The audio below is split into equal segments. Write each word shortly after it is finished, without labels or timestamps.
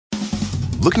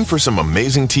Looking for some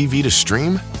amazing TV to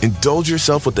stream? Indulge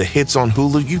yourself with the hits on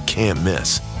Hulu you can't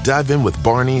miss. Dive in with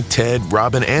Barney, Ted,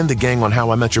 Robin, and the gang on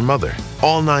How I Met Your Mother.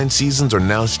 All 9 seasons are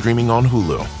now streaming on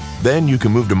Hulu. Then you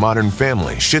can move to Modern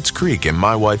Family, Schitt's Creek, and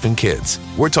My Wife and Kids.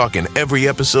 We're talking every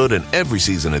episode and every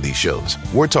season of these shows.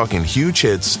 We're talking huge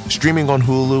hits, streaming on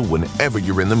Hulu whenever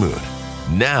you're in the mood.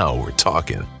 Now we're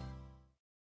talking.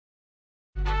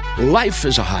 Life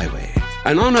is a highway,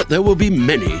 and on it there will be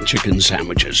many chicken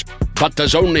sandwiches. But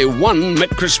there's only one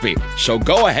McCrispy. So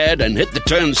go ahead and hit the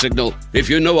turn signal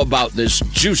if you know about this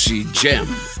juicy gem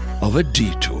of a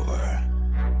detour.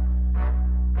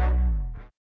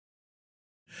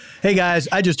 Hey guys,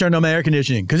 I just turned on my air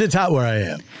conditioning because it's hot where I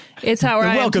am. It's hot where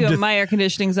I am too, and my air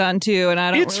conditioning's on too, and I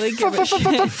don't really give a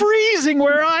shit. Freezing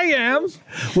where I am.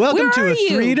 Welcome to a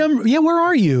Threedom. Yeah, where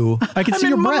are you? I can see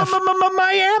your breath.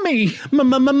 Miami.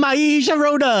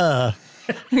 Maisha.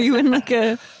 Are you in like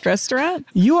a restaurant?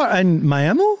 You are in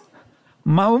Miami?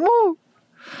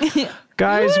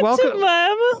 Guys,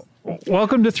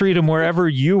 welcome to Threedom wherever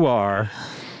you are.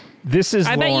 This is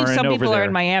I Lauren bet you some people there. are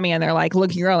in Miami and they're like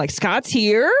looking around like, Scott's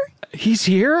here? He's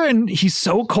here and he's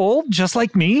so cold, just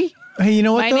like me. Hey, you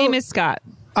know what? My name is Scott.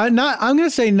 I'm going to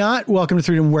say not welcome to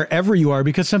Threedom wherever you are,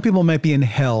 because some people might be in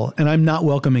hell and I'm not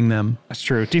welcoming them. That's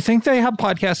true. Do you think they have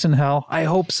podcasts in hell? I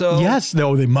hope so. Yes,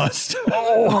 no, they must.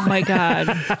 Oh my God.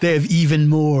 They have even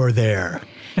more there.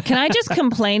 Can I just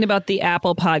complain about the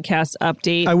Apple Podcast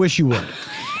update? I wish you would.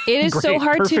 It is so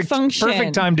hard to function.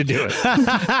 Perfect time to do it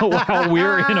while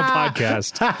we're in a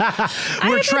podcast.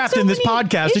 We're trapped in this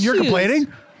podcast and you're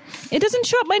complaining? It doesn't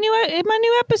show up in my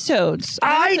new episodes.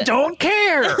 I don't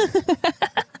care.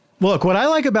 Look, what I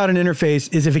like about an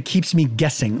interface is if it keeps me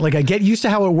guessing. Like, I get used to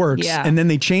how it works, and then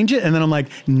they change it, and then I'm like,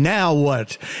 now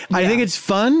what? Yeah. I think it's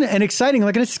fun and exciting,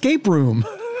 like an escape room.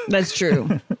 That's true.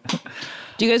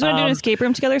 Do you guys want to do an escape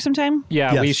room together sometime?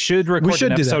 Yeah, yes. We should record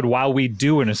an episode while we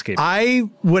do an escape room. I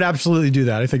would absolutely do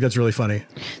that. I think that's really funny.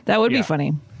 That would be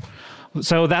funny.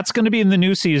 So that's going to be in the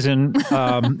new season.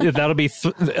 That'll be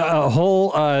a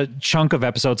whole chunk of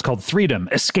episodes called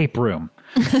Threedom, Escape Room.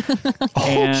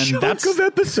 Chunk of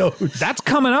episodes. That's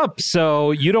coming up,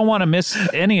 so you don't want to miss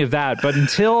any of that. But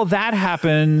until that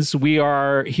happens, we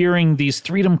are hearing these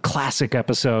Threedom classic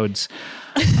episodes.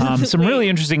 Some really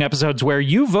interesting episodes where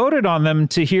you voted on them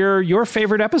to hear your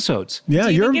favorite episodes. Yeah,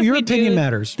 your opinion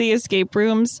matters. The escape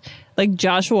rooms, like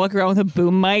Josh will walk around with a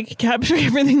boom mic, capture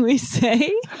everything we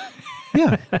say.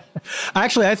 Yeah.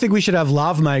 Actually, I think we should have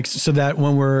lav mics so that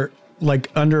when we're like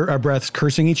under our breaths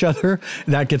cursing each other,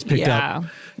 that gets picked up.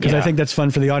 Because I think that's fun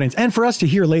for the audience and for us to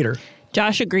hear later.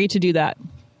 Josh agreed to do that.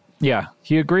 Yeah,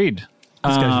 he agreed.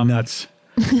 This guy's nuts.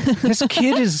 This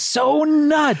kid is so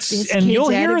nuts. And you'll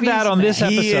hear that on this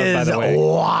episode, by the way.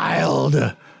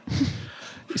 Wild.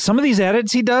 Some of these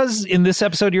edits he does in this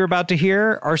episode you're about to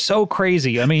hear are so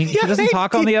crazy. I mean, he doesn't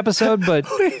talk on the episode, but...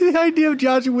 The idea of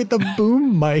Josh with the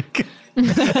boom mic.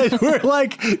 We're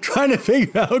like trying to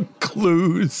figure out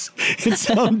clues in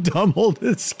some dumb old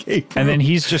escape room. And then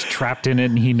he's just trapped in it,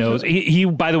 and he knows. He,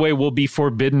 by the way, will be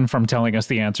forbidden from telling us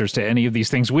the answers to any of these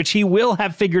things, which he will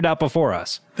have figured out before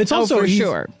us. It's also for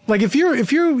sure. Like if you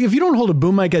don't hold a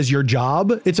boom mic as your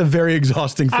job, it's a very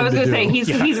exhausting thing to do. I was going to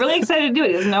say he's really excited to do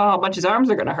it. He doesn't know how much his arms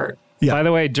are going to hurt. Yeah. By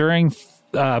the way, during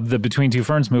the Between Two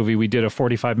Ferns movie, we did a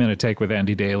 45-minute take with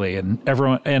Andy Daly, and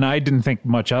I didn't think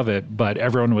much of it, but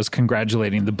everyone was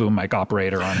congratulating the boom mic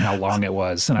operator on how long it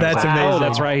was. And I was like, amazing. Oh,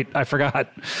 that's right. I forgot.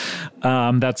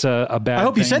 That's a bad I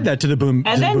hope thing. you said that to the boom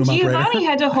And then Giovanni operator.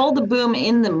 had to hold the boom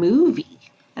in the movie,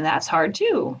 and that's hard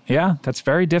too. Yeah, that's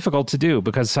very difficult to do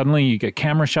because suddenly you get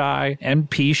camera shy and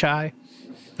pee shy.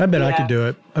 I bet I could do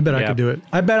it. I bet I could do it.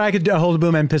 I bet I could hold a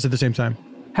boom and piss at the same time.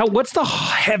 What's the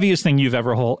heaviest thing you've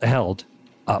ever held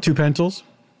up? 2 pencils.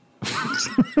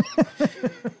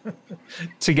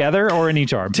 Together or in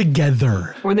each arm?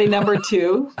 Together. Were they number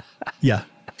 2? Yeah.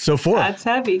 So 4. That's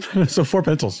heavy. So 4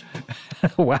 pencils.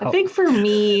 Wow. I think for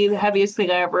me, the heaviest thing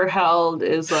I ever held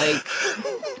is like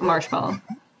marshmallow.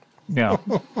 Yeah.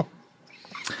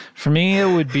 For me, it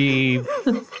would be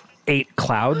 8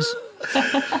 clouds.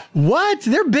 What?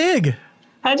 They're big.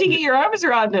 How'd you get your arms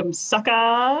around him,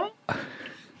 sucker?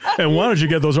 And why don't you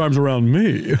get those arms around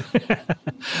me?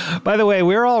 By the way,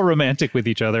 we're all romantic with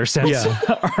each other since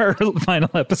our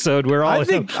final episode. We're all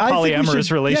in a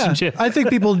polyamorous relationship. Yeah, I think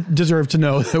people deserve to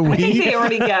know that I think they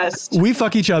already guessed. we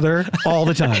fuck each other all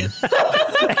the time.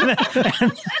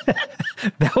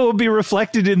 That will be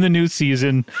reflected in the new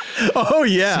season. Oh,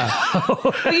 yeah.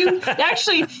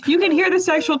 You can hear the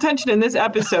sexual tension in this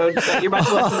episode that you're about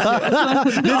to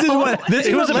listen to. This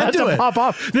is It was what led about to to it. pop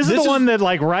off. This is the one that,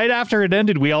 like, right after it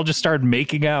ended, we all just started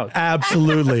making out.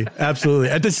 Absolutely. Absolutely.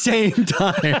 At the same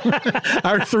time,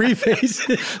 our three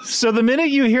faces. So the minute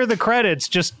you hear the credits,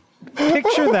 just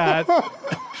picture that.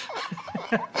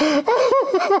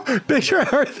 Picture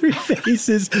our three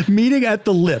faces meeting at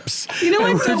the lips. You know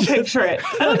what? Don't picture it.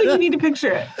 I don't think you need to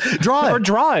picture it. Draw it. Or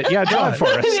draw it. Yeah, draw it for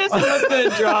us. It is so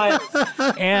good. Draw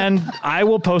it. And I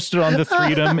will post it on the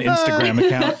Threedom Instagram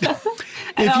account.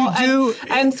 If you do,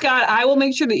 and Scott, I will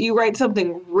make sure that you write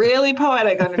something really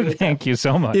poetic underneath. Thank you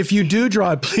so much. if you do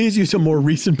draw it, please use a more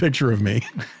recent picture of me.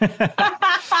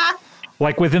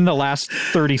 Like within the last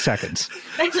 30 seconds.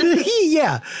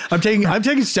 Yeah, I'm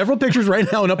taking several pictures right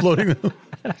now and uploading them.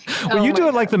 Well, you do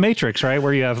it like the Matrix, right?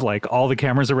 Where you have like all the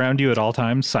cameras around you at all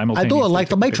times I simultaneously. do it like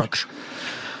the Matrix.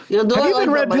 You'll do Have it you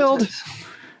been like the red-pilled? Matrix.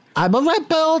 I'm a red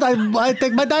pilled. I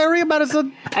take my diarrhea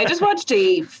medicine. I just watched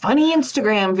a funny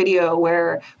Instagram video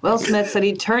where Will Smith said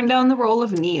he turned down the role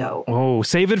of Neo. Oh,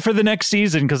 save it for the next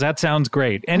season because that sounds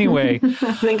great. Anyway,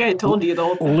 I think I told you the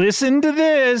whole thing. listen to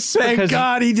this. Thank because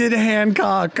God he did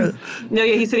Hancock. No,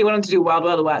 yeah, he said he wanted to do Wild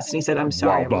Wild West, and he said, "I'm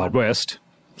sorry." Wild Wild West.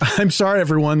 I'm sorry,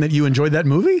 everyone, that you enjoyed that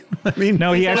movie. I mean,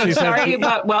 No, he I'm actually sorry said.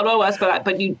 about Wild Wild West,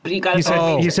 but you got He it.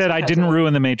 said, he said, I didn't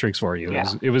ruin the Matrix for you.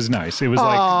 Yeah. It was nice. It was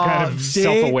like kind of see?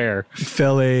 self-aware.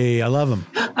 Philly, I love him.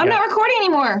 I'm not recording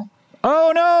anymore.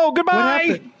 Oh, no. What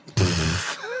Goodbye.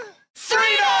 happened?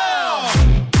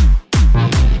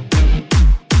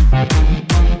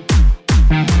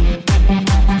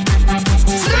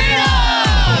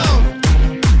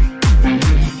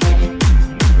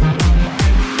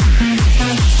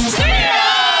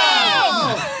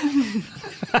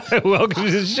 Welcome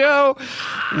to the show.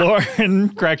 Lauren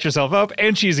cracked herself up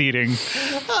and she's eating. Two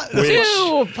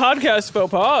podcast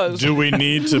faux pas. Do we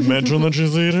need to mention that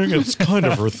she's eating? It's kind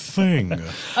of her thing.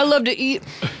 I love to eat.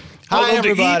 Hi,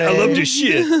 everybody. I love to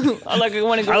shit. I like it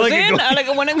when it goes like it in. go- I like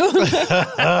it when it goes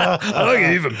out. I like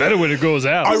it even better when it goes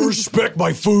out. I respect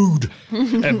my food.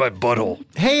 And my butthole.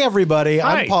 Hey, everybody.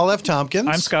 Hi. I'm Paul F. Tompkins.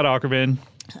 I'm Scott Ackerman.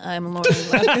 I'm Lauren.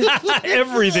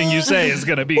 Everything you say is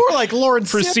going to be More like Lauren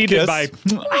preceded Sipkus.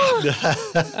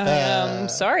 by.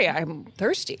 Sorry, I'm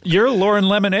thirsty. You're Lauren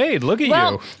Lemonade. Look at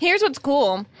Well, you. here's what's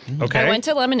cool. Okay. I went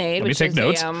to Lemonade, Let me which take is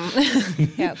notes.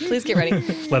 yeah, please get ready.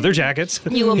 Leather jackets.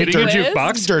 You will be hitting a quizzed.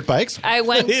 jukebox. Dirt bikes. I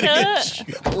went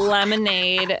to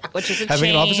Lemonade, which is a Having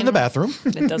chain an office in the bathroom.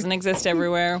 that doesn't exist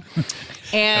everywhere. An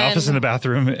And office in the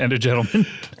bathroom and a gentleman.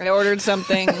 I ordered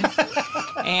something,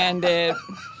 and it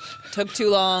took too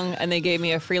long, and they gave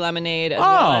me a free lemonade as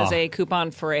well as a coupon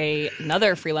for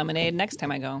another free lemonade next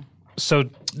time I go. So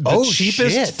the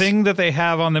cheapest shit. thing that they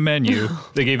have on the menu,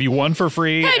 they gave you one for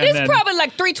free. Hey, and this then, is probably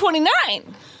like $3.29.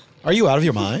 Are you out of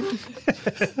your mind?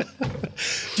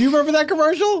 Do you remember that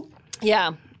commercial?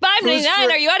 Yeah, $5.99.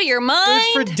 for- Are you out of your It mind?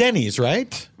 was for Denny's,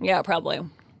 right? Yeah, probably.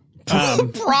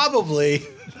 Probably.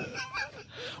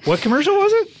 what commercial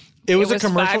was it? It was a $5.99.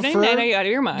 commercial for... Are you out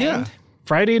of your mind? Yeah.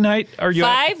 Friday night? Are you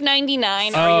 $5.99. Are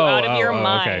you out of your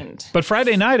mind? Okay. But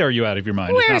Friday night, are you out of your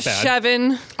mind? We're It's not bad.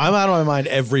 shoving. I'm out of my mind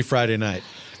every Friday night.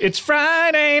 It's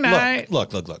Friday night.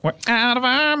 Look. We're out of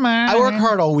our mind. I work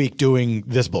hard all week doing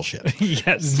this bullshit.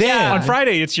 Yes. Then- on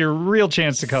Friday, it's your real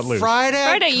chance to cut loose.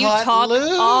 Friday, You cut talk loose.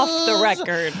 off the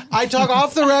record. I talk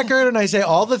off the record and I say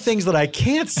all the things that I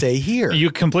can't say here.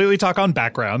 You completely talk on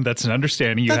background. That's an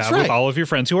understanding you That's have with right. all of your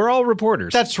friends who are all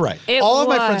reporters. That's right. It All of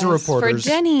my friends are was reporters. For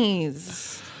Denny's.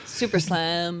 Super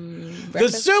Slam. The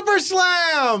Super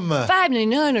Slam!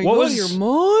 $5.99. Are you What out was- of your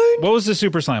mind? What was the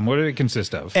Super Slam? What did it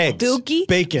consist of? Eggs. Dookie.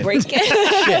 Bacon. Break it.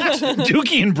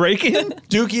 Dookie and Breakin'?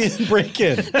 Dookie and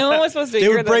bacon. No one was supposed to They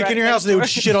hear would the break in your house and they would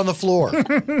record. shit on the floor.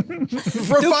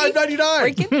 For $5.99.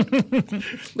 Break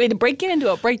it. We had to break it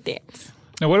into a break dance.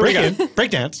 Now, what do we Break got? in. Break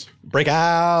dance. Break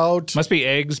out. Must be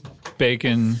eggs,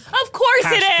 bacon. Of course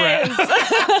Hash it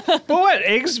is. Well, what?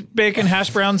 Eggs, bacon,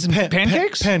 hash browns, and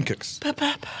pancakes? Pancakes.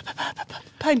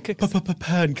 Pancakes.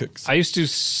 Pancakes. I used to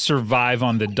survive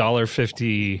on the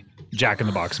 $1.50 Jack in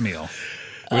the Box meal,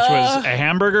 which was a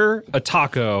hamburger, a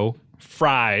taco,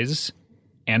 fries,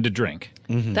 and a drink.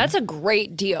 That's a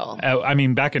great deal. I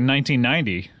mean, back in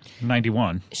 1990,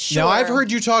 91. Sure. Now, I've heard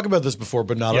you talk about this before,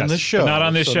 but not on Yes, this show. but not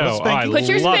on this So show. let's spank I you. Put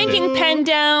your loved spanking it. pen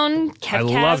down. I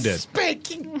loved it.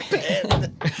 Spanking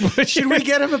pen. Should we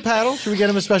get him a paddle? Should we get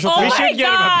him a special paddle? We should get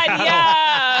him a paddle.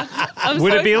 Yeah.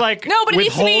 Would it be like but it with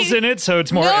needs to be- holes in it so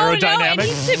it's more No, aerodynamic? it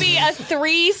needs to be a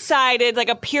 3-sided, like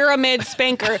a pyramid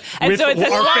spanker. And With so it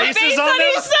says our our faces face on on there?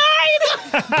 each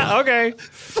side. Okay.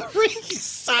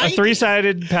 3-sided. A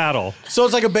 3-sided paddle. So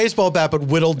it's like a baseball bat, but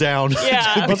whittled down.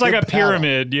 Yeah. It's like a paddle.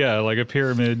 pyramid. Yeah, like a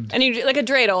pyramid. And you like a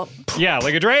dreidel. Yeah,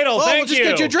 like a dreidel. Oh, Thank we'll just you.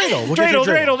 get you a dreidel. We'll get you a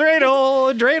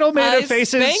dreidel. Dreidel made I of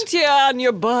faces. spanked you on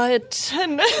your butt.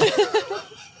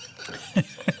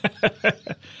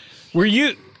 Were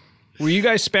you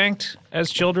guys spanked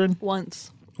as children?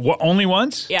 Once. What, only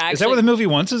once? Yeah, Is that actually- what the movie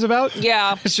Once is about?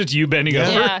 Yeah. It's just you bending over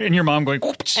Yeah. and your mom going,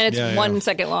 whoops. And it's Yeah, 1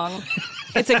 second long.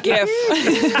 It's a GIF.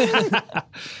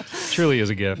 Truly is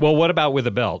a gift. Well, what about with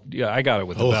a belt? Yeah, I got it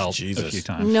with a Oh, belt Jesus. a few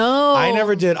times. No. I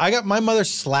never did. My mother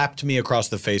slapped me across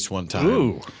the face one time.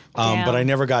 Ooh. Damn. But I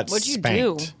never got What'd you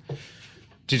spanked. do?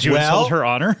 Did you Well, insult her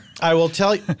honor? I will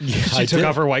tell you. Yeah, She took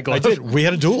off her white glove? I did. We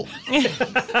had a duel.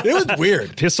 It was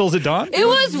weird. Pistols at dawn? It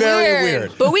was very weird,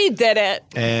 weird. but we did it.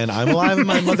 And I'm alive and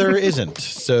my mother isn't.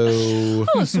 So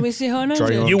Oh, so we see how draw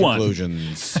your own You won.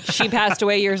 conclusions. She passed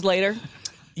away years later.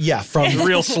 Yeah, from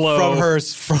Real slow. from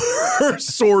her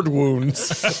sword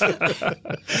wounds.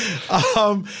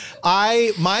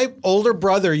 My older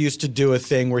brother used to do a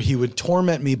thing where he would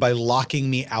torment me by locking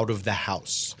me out of the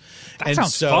house. That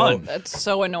sounds fun. That's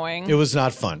so annoying. It was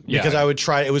not fun Yeah. because I would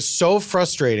try. It was so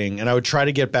frustrating, and I would try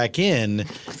to get back in,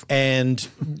 and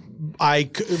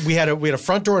we had a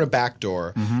front door and a back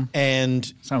door,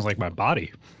 and Sounds like my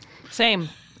body. Same.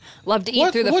 Love to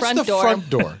eat through the what's front the door. front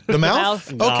door? The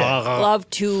mouth? mouth. Okay. Love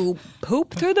to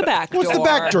poop through the back door. What's the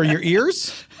back door? Your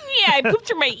ears? Yeah, I poop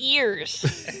through my ears.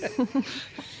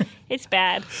 It's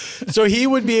bad. So he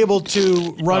would be able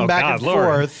to run Oh, back God, and Lord.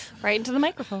 forth. Right into the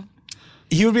microphone.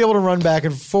 He would be able to run back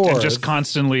and forth. And just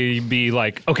constantly be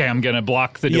like, okay, I'm going to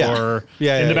block the Yeah. door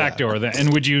Yeah, in yeah, the back yeah. door.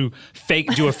 And would you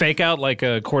do a fake out, like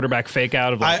a quarterback fake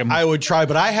out of like I would try,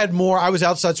 but I was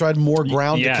outside, so I had more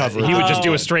ground to cover. He would just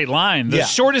do a straight line, the Yeah.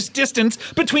 shortest distance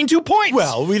between 2 points.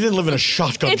 Well, we didn't live in a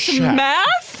shotgun It's shack.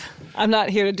 math? I'm not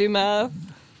here to do math.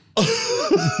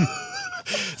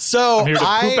 So I'm here to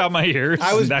poop out my ears.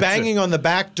 I was and that's banging on the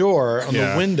back door, on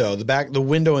Yeah. the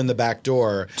window in the back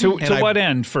door. To and I- what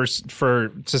end? For to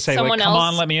say Someone like, come else?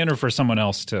 on, let me in, or for someone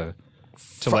else to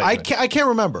let I you in? can't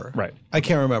remember. Right. I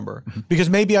can't remember because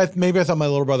maybe I thought my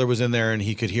little brother was in there and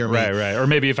he could hear me. Right. Or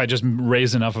maybe if I just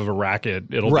raise enough of a racket,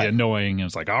 it'll be Right. annoying. And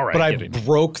it's like, all right, But I get in.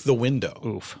 broke the window.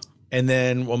 Oof. And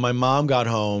then when my mom got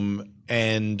home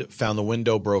and found the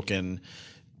window broken,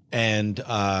 and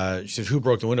she said, "Who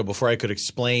broke the window?" Before I could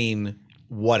explain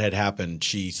what had happened,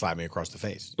 she slapped me across the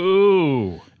face.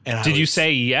 Ooh. And I Did you was-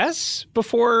 say yes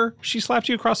before she slapped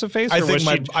you across the face? I or was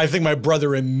I think my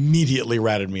brother immediately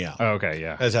ratted me out Okay,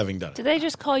 yeah. as having done it. Did they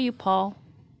just call you Paul?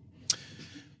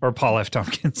 Or Paul F.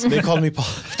 Tompkins. They called me Paul.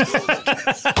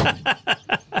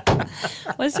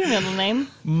 What's your middle name?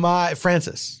 My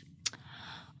Francis.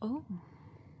 Oh.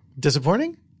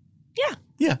 Disappointing? Yeah.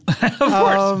 Yeah. Of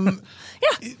course.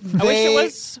 Yeah. I wish it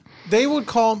was They would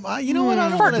call him. You know what? I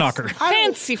don't Fart wanna- knocker. I don't-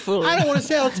 fancy food. I don't want to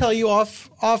say. I'll tell you off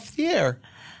the air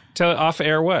Off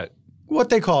air what? what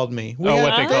they called me. Oh,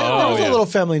 what they call- There was oh, yeah. a little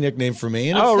family nickname for me.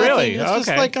 And Oh, it's really? nothing- It's just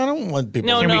Okay. like I don't want people.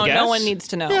 No, to Can we no, guess? no one needs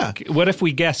to know. Yeah. What if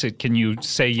we guess it? Can you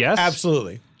say yes?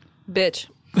 Absolutely. Bitch.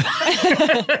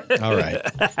 All right.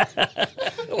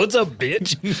 What's up,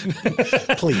 bitch?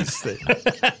 Please.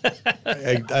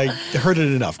 I heard it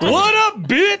enough. What up,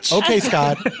 bitch? Okay,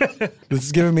 Scott. This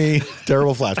is giving me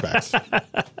terrible flashbacks.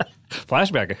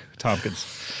 Flashback, Tompkins.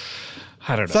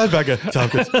 I don't know. Flashback.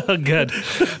 Tompkins. Good.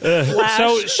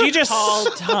 So she just Paul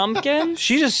Tompkins.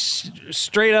 she just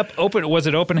straight up open. Was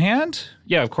it open hand?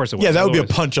 Yeah, of course it was. Yeah, that would be a It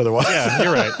was. punch otherwise. Yeah,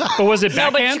 you're right. But was it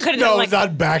No, but you backhand? could have No, done like.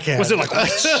 not backhand. Was it like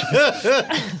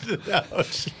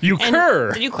you and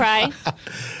cur? Did you cry?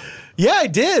 Yeah, I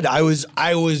did.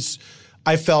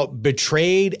 I felt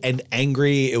betrayed and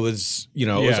angry. It was, it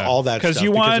was all that stuff. because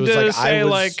you wanted it to was say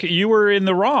like you were in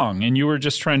the wrong and you were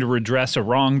just trying to redress a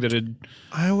wrong that had.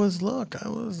 I was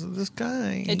this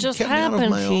guy. It just kept me out of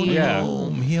happened my to own you. Yeah.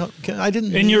 home. I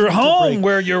didn't In need your to home break-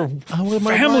 where your where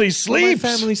family where sleeps. My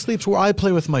family sleeps where I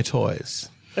play with my toys.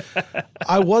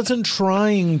 I wasn't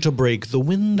trying to break the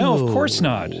window. No, of course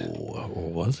not. Or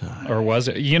was I? Or was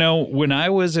it? When I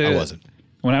wasn't.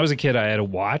 When I was a kid, I had a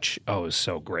watch. Oh, it was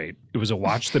so great. It was a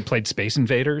watch that played Space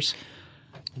Invaders.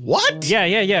 What? Yeah.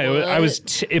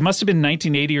 It must have been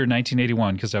 1980 or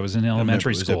 1981 because I was in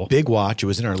elementary It was school. a big watch. It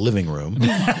was in our living room.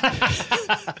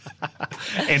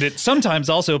 And it sometimes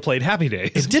also played Happy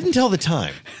Days. It didn't tell the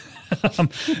time.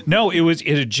 No, it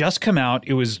had just come out.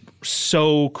 It was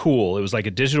so cool. It was like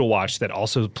a digital watch that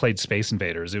also played Space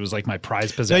Invaders. It was like my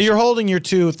prized possession. Now you're holding your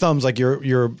two thumbs like you're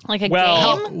like a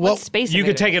game. What's Space you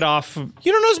Invaders? could take it off.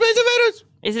 You don't know Space Invaders?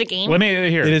 Is it a game? Let me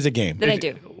hear. It is a game. Then I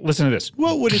do. Listen to this.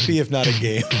 What would it be if not a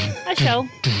game? A show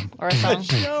or a song.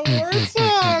 Or a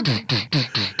song.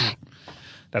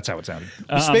 That's how it sounded.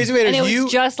 Space Invaders. And it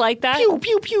was just like that. Pew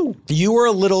pew pew. You were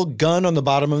a little gun on the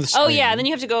bottom of the screen. Oh yeah, and then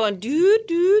you have to go and do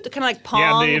kind of like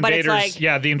Pong, the but invaders. it's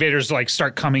like The invaders like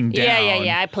start coming down.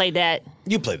 yeah. I played that.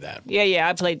 You played that. Yeah,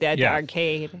 I played that. The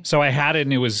arcade. So I had it,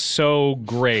 and it was so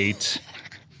great.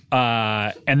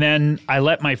 And then I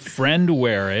let my friend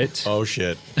wear it. Oh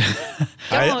shit!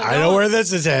 I know where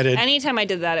this is headed. Anytime I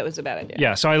did that, it was a bad idea.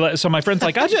 Yeah, so my friend's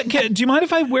like, do you mind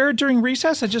if I wear it during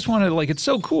recess? I just want to, like, it's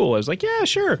so cool. I was like, yeah,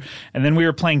 sure. And then we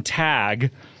were playing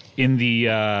tag in the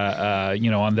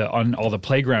on all the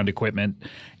playground equipment,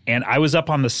 and I was up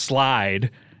on the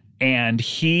slide, and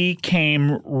he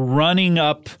came running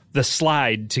up the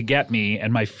slide to get me,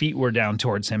 and my feet were down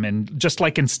towards him, and just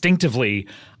like instinctively,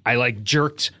 I like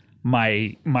jerked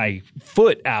my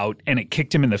foot out, and it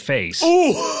kicked him in the face.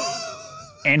 Ooh.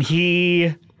 And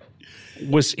he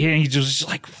was just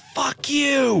like, fuck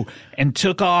you, and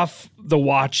took off the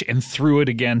watch and threw it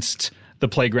against the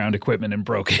playground equipment and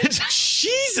broke it.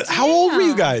 Jesus. How old were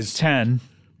you guys? 10.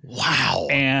 Wow.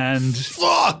 And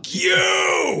fuck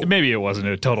you. Maybe it wasn't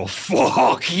a total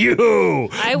fuck you.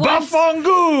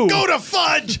 Bafongu. Go to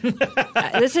fudge.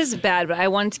 This is bad, but I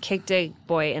once kicked a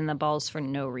boy in the balls for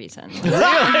no reason.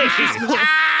 Really?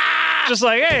 Just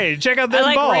like, hey, check out them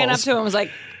I balls. Ran up to him and was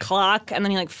like, clock, and then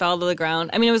he like fell to the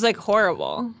ground. I mean, it was like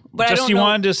horrible. But just I don't you know.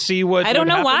 wanted to see what I don't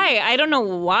know happened? why. I don't know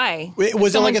why.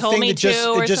 Was it like a thing that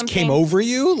just came over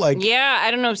you? Like, yeah,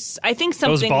 I don't know. I think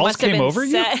something balls must have came been over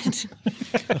you?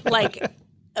 said. Like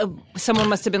someone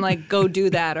must have been like, "Go do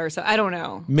that," or so. I don't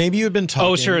know. maybe you had been talking.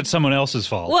 Oh, sure, it's someone else's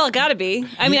fault. Well, it gotta be.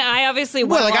 I mean, I obviously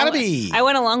went Well, it gotta along- be. I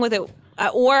went along with it,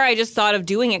 or I just thought of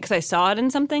doing it because I saw it in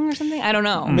something or something. I don't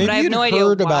know. Maybe but I have you'd no idea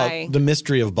heard why. about the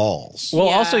mystery of balls. well,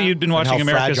 yeah. also you'd been watching how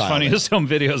America's fragile it Funniest Home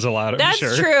Videos a lot, I'm That's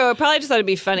sure. true. I probably just thought it'd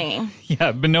be funny.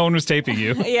 Yeah, but no one was taping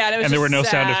you. Yeah, and it was there were no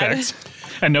just sound sad. effects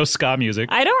and no ska music.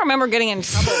 I don't remember getting in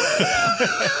trouble with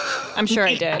it. I'm sure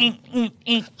I did.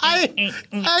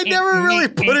 I never really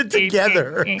put it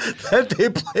together that they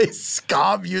play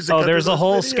ska music. Oh, there's under a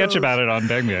whole those sketch videos. about it on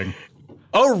Bang Bang.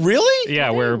 Oh, really?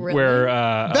 Yeah, where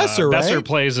Besser, right? Besser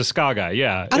plays a ska guy.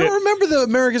 Yeah, I don't remember the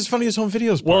America's Funniest Home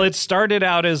Videos part. Well, it started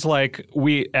out as like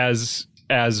as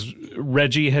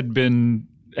Reggie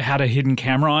had a hidden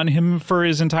camera on him for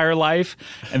his entire life,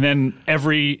 and then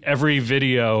every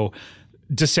video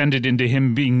descended into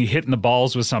him being hit in the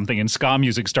balls with something, and ska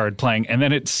music started playing, and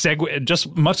then it segued,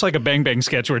 just much like a Bang Bang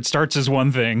sketch where it starts as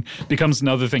one thing, becomes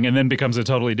another thing, and then becomes a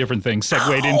totally different thing,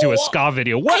 segued into a ska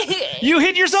video. What? You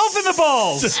hit yourself in the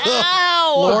balls!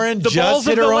 Ow! Lauren The just balls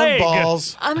hit of her the own leg.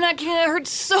 balls. I'm not kidding. That hurt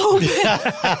so bad.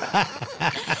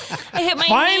 I hit my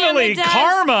knee on Finally, the desk.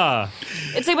 karma!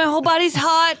 It's like my whole body's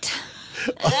hot.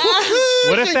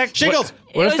 What if that Shingles.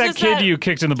 What It if was that just kid that- you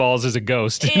kicked in the balls is a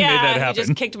ghost and Yeah, made that he happen?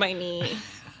 just kicked my knee.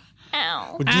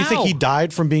 Ow. Do you think he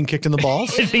died from being kicked in the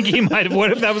balls? I think he might have.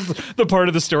 What if that was the part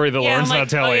of the story that Yeah, Lauren's I'm not like,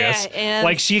 telling oh, yeah, us? and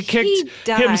Like she he kicked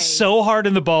him died. so hard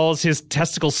in the balls, his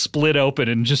testicles split open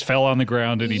and just fell on the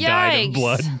ground, and he died of Yikes.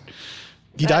 blood.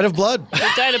 He died of blood.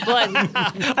 I died of blood.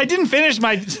 I didn't finish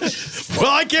my.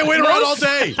 Well, I can't wait around all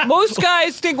day. Most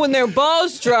guys think when their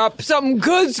balls drop, something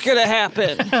good's gonna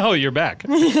happen. Oh, you're back.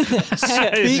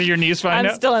 Is your knees fine I'm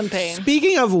now? still in pain.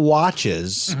 Speaking of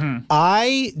watches,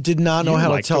 I did not know You how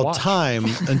like to to tell watch. time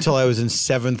until I was in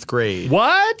 7th grade.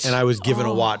 What? And I was given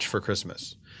a watch for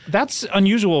Christmas. That's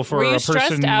unusual for Were you a person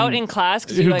stressed out in class?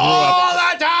 'Cause you who like, grew up. All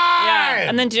the time! yeah.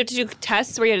 And then did you do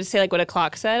tests where you had to say like what a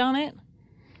clock said on it?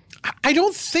 I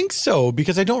don't think so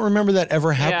because I don't remember that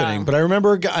ever happening. Yeah. But I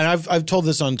remember, and I've told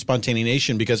this on Spontaneous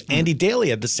Nation because Andy Daly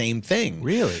had the same thing.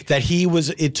 Really? That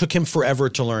it took him forever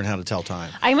to learn how to tell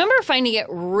time. I remember finding it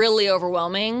really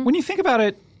overwhelming. When you think about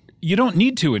it, you don't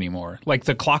need to anymore. Like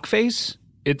the clock face,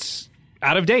 it's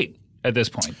out of date at this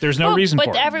point. There's no reason for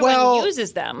but it. everyone Well,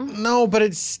 uses them. No, but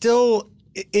it's still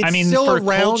it's still for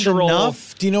around cultural-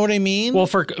 enough. Do you know what I mean? Well,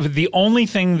 for the only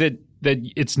thing that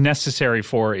it's necessary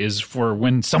for is for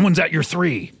when someone's at your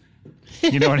 3.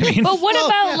 You know what I mean? But what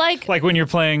about like when you're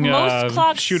playing most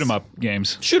clocks- shoot 'em up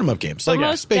games. shoot 'em up games like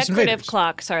most Space decorative Invaders.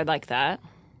 clocks are like that?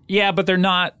 Yeah, but they're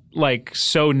not like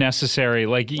so necessary.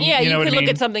 Like Yeah, you you know what could I mean?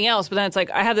 look at something else, but then it's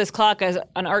like I have this clock as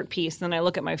an art piece, and then I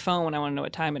look at my phone when I want to know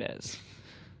what time it is.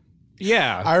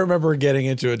 Yeah, I remember getting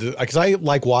into it because I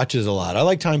like watches a lot. I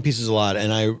like timepieces a lot,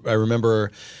 and I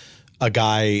remember a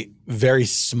guy very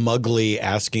smugly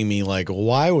asking me like,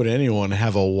 why would anyone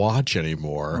have a watch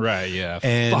anymore? Right. Yeah.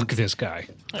 And fuck this guy.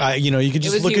 You could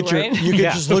just look at your you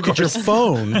could just look at your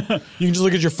phone. You can just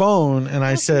look at your phone. And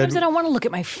I said, sometimes I don't want to look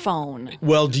at my phone.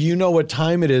 well, do you know what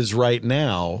time it is right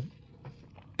now?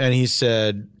 And he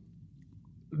said,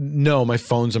 no, my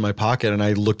phone's in my pocket. And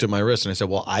I looked at my wrist and I said,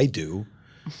 well, I do.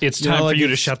 It's time for you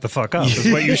to shut the fuck up,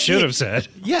 is what you should have said.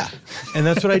 Yeah. And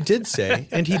that's what I did say.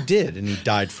 And he did. And he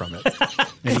died from it.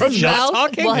 And From he just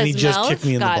talking? Well, and he his just mouth kicked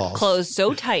me in the got balls. closed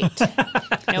so tight.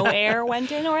 No air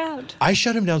went in or out. I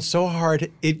shut him down so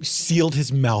hard, it sealed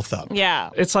his mouth up. Yeah.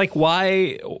 It's like,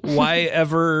 why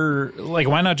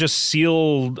not just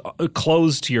seal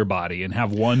clothes to your body and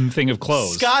have one thing of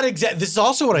clothes? Scott, this is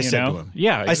also what I said to him.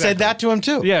 Yeah, exactly. I said that to him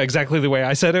too. Yeah, exactly the way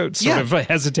I said it, sort of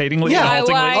hesitatingly, Yeah.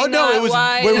 haltingly. Oh, no, it was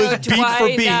beat for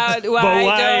beat.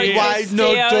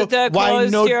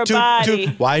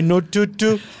 Why no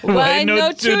tutu?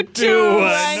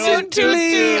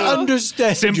 Simply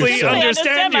understand Simply yourself.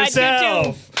 understand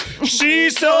yourself.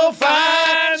 She's so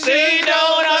fine, she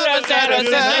don't understand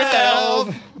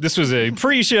herself. This was a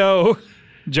pre-show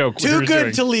joke. Too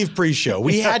good to leave pre-show.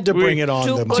 We had to bring it on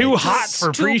the mic. Too hot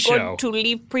for pre-show. Too good to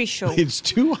leave pre-show. It's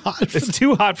too hot. It's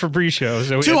too hot for pre-show.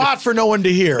 So too hot for no one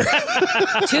to hear.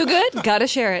 Too good? Gotta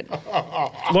share it.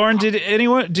 Lauren,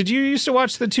 did you used to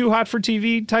watch the Too Hot for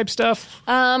TV type stuff?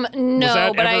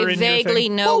 No, but I vaguely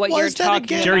know what you're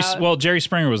talking about. Jerry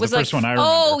Springer was the first one I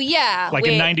remember. Oh, yeah. Like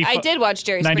in 95. I did watch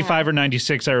Jerry Springer. 95 or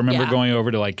 96, I remember going over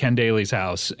to like Ken Daly's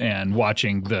house and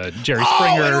watching the Jerry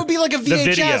Springer. Oh, it would be like a VHS. The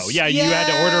video. Yeah, you had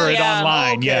to order it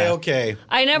online. Okay.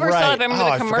 I never saw it. I remember the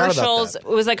I forgot about commercials. that. It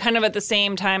was like kind of at the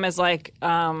same time as like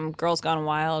Girls Gone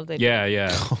Wild. Yeah.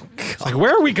 It's like,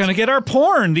 where are we going to get our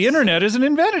porn? The internet isn't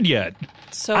invented yet.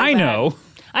 So I bad.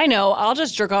 know. I'll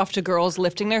just jerk off to girls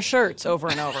lifting their shirts over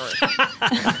and over.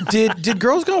 Did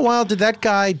Girls Gone Wild, did that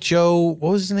guy, Joe,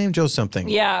 what was his name? Joe something.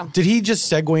 Yeah. Did he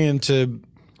just segue into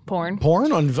porn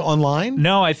online?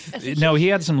 No, no, he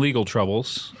had some legal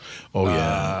troubles. Oh,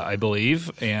 yeah. I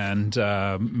believe, and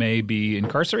may be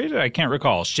incarcerated. I can't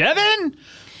recall. Shevin?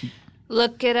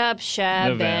 Look it up,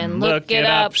 Shevin. Look it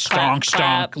up. Clap,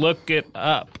 clap. Look it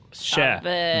up.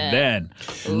 Shevin.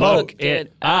 Look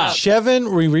it up.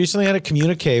 Shevin, we recently had a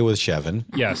communique with Shevin.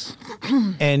 Yes.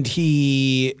 And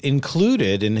he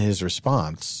included in his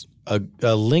response a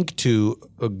link to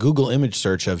a Google image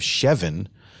search of Shevin,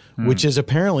 which is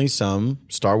apparently some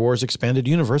Star Wars Expanded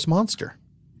Universe monster.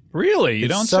 Really? You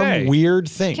don't say. Some weird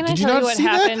thing. Can Did I you tell not you what see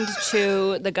happened that?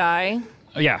 to the guy?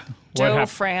 Yeah. Joe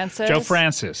Francis. Joe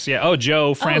Francis. Yeah. Oh,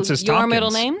 Joe Francis your Tompkins.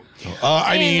 middle name?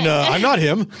 I'm not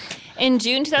him. In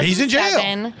June He's in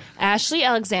 2007, jail. Ashley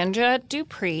Alexandra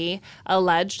Dupree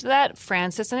alleged that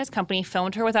Francis and his company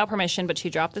filmed her without permission, but she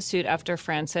dropped the suit after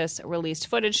Francis released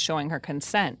footage showing her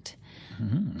consent.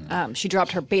 She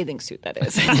dropped her bathing suit, that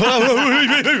is.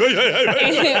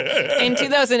 In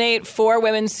 2008, 4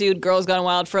 women sued Girls Gone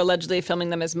Wild for allegedly filming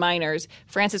them as minors.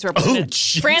 Francis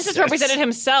represented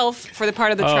himself for the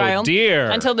part of the trial. Oh,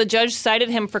 dear. Until the judge cited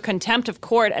him for contempt of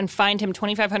court and fined him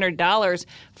 $2,500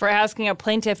 for asking a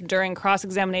plaintiff during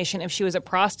cross-examination if she was a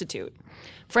prostitute.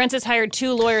 Francis hired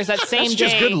 2 lawyers that same That's day.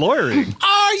 just good lawyering.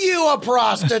 Are you a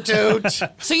prostitute?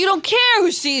 So you don't care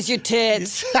who sees your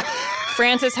tits.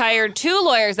 Francis hired 2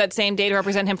 lawyers that same day to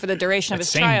represent him for the duration of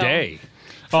his trial. Same day.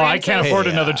 Oh, I can't afford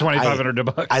another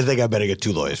 $2,500. I think I better get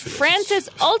 2 lawyers for this. Francis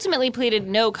ultimately pleaded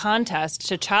no contest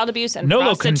to child abuse and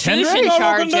Nolo prostitution contendere?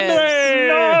 charges.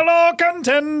 Nolo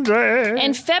contendere.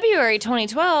 In February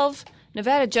 2012,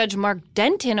 Nevada Judge Mark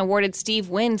Denton awarded Steve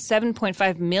Wynn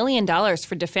 $7.5 million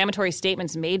for defamatory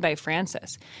statements made by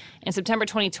Francis. In September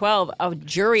 2012, a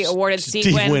jury awarded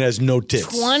Steve Wynn has no tits.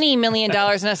 $20 million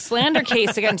in a slander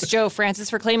case against Joe Francis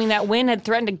for claiming that Wynn had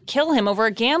threatened to kill him over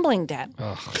a gambling debt.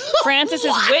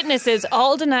 Francis's witnesses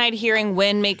all denied hearing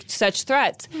Wynn make such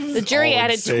threats. The jury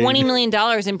added $20 million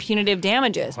in punitive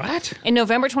damages. What? In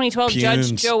November 2012, Punes.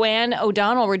 Judge Joanne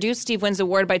O'Donnell reduced Steve Wynn's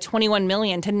award by $21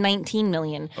 million to $19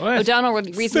 million. What? O'Donnell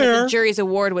reasoned that the jury's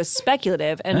award was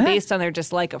speculative and based on their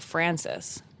dislike of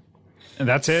Francis. And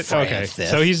that's it? Francis.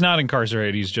 Okay. So he's not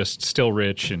incarcerated. He's just still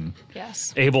rich and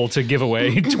Yes. able to give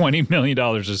away $20 million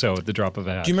or so at the drop of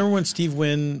a hat. Do you remember when Steve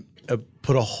Wynn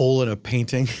put a hole in a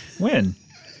painting? When?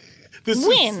 This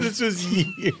Wynn. Was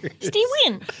years. Steve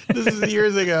Wynn. This is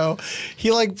years ago. He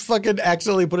like fucking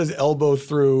accidentally put his elbow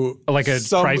through Like a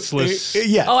priceless...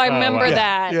 Yeah. Oh, I remember wow.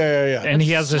 that. Yeah. And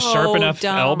he has a so sharp enough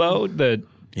dumb. elbow that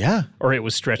Yeah. Or it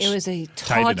was stretched. It was a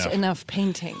tight taut enough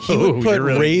painting. He would put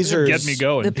really razors. Get me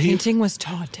going. The painting was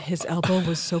taut. His elbow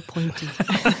was so pointy.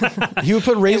 He would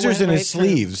put razors in right his through.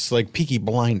 sleeves, like Peaky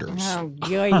Blinders. Oh,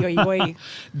 yoy, yoy, yoy.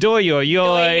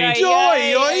 Doyoyoy.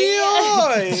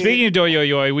 Yoy. Speaking of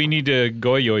doyoyoy, we need to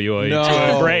go yoyoy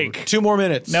to a break. 2 more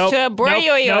minutes. Nope. To a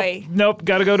broyoyoy. Nope.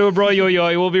 Got to go to a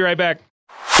broyoyoy. We'll be right back.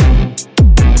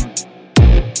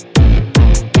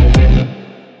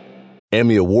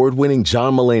 Emmy award-winning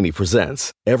John Mulaney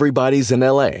presents Everybody's in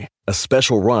L.A., a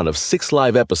special run of 6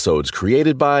 live episodes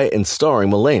created by and starring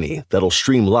Mulaney that'll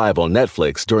stream live on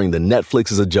Netflix during the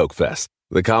Netflix is a Joke Fest.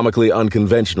 The comically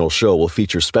unconventional show will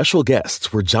feature special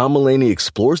guests where John Mulaney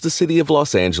explores the city of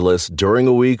Los Angeles during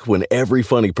a week when every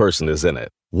funny person is in it.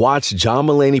 Watch John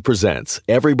Mulaney Presents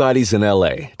Everybody's in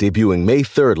L.A., debuting May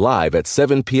 3rd live at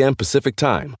 7 p.m. Pacific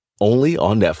Time, only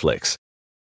on Netflix.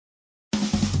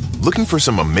 Looking for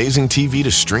some amazing TV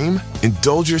to stream?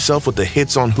 Indulge yourself with the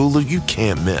hits on Hulu you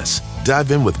can't miss.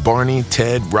 Dive in with Barney,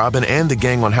 Ted, Robin, and the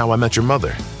gang on How I Met Your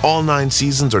Mother. All 9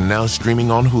 seasons are now streaming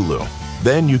on Hulu.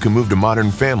 Then you can move to Modern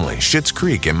Family, Schitt's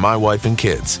Creek, and My Wife and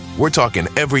Kids. We're talking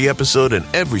every episode and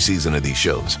every season of these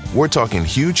shows. We're talking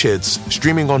huge hits,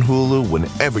 streaming on Hulu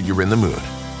whenever you're in the mood.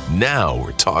 Now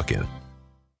we're talking.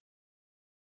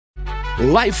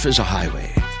 Life is a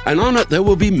highway, and on it there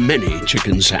will be many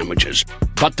chicken sandwiches.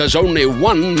 But there's only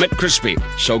one McCrispy.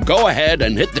 So go ahead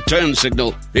and hit the turn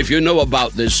signal if you know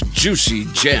about this juicy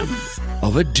gem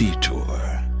of a detour.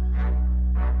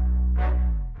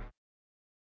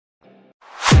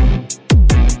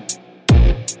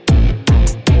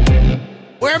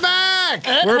 We're back.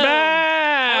 We're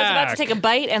back. I was about to take a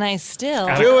bite, and I still.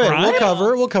 Do it.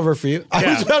 We'll cover for you. I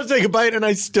was about to take a bite, and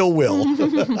I still will.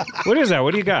 What is that?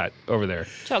 What do you got over there?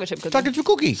 Chocolate chip cookie. Chocolate chip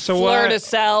cookies. So Fleur de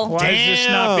sel. Why is this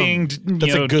not being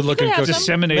That's a good-looking You can have cookie. some.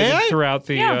 disseminated May I? throughout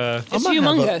the? Yeah. It's I'm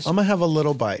humongous. gonna have a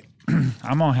little bite. I'm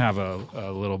gonna have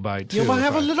a little bite too. You want to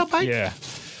if have a I- little bite? Yeah.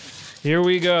 Here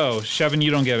we go. Shevin,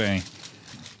 you don't get any.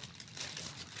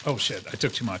 Oh shit! I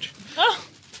took too much.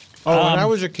 Oh, when I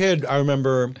was a kid, I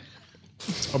remember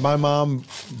my mom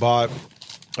bought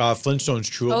Flintstones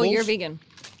chewables. Oh, you're vegan.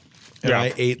 And Yeah.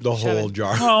 I ate the whole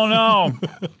jar. Oh no!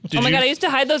 Oh my God, I used to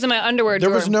hide those in my underwear There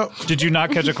drawer. was no. Did you not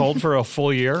catch a cold for a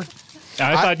full year?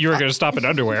 I thought you were going to stop at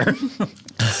underwear.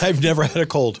 I've never had a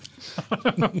cold.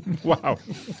 Wow.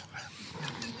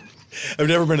 I've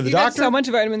never been to the You got doctor. so much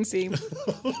vitamin C.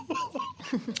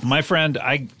 My friend,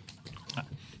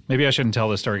 maybe I shouldn't tell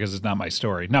this story because it's not my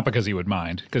story. Not because he would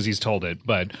mind, because he's told it.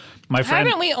 But my friend,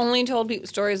 Haven't we only told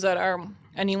stories that are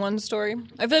anyone's story?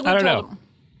 I feel like I we've don't told know.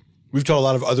 We've told a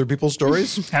lot of other people's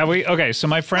stories. Have we? Okay, so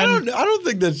my I friend, don't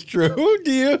think that's true.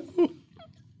 Do you?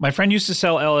 my friend used to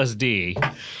sell LSD,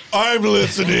 I'm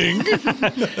listening.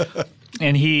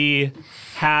 and he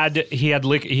had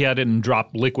it in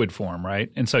drop liquid form,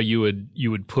 right? And so you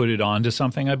would put it onto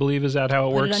something. I believe is that how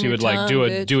it Put it works? on You your would like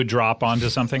tongue, do a drop onto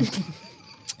something.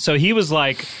 So he was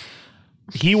like,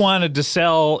 he wanted to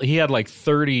sell. He had like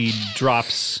 30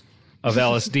 drops of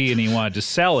LSD, and he wanted to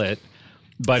sell it.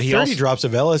 But he 30 also drops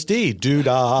of LSD.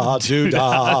 Doo-dah,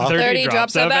 doo-dah. 30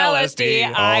 drops of LSD.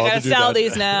 I gotta do sell that.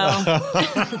 these now.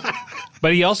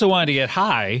 But he also wanted to get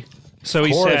high. So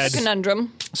he course. said,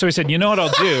 Conundrum. you know what I'll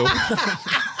do?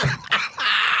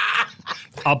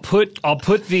 I'll put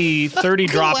the 30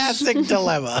 drops. Classic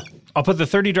dilemma. I'll put the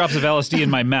 30 drops of LSD in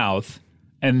my mouth,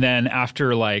 and then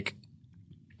after like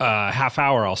a half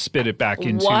hour, I'll spit it back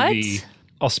into What?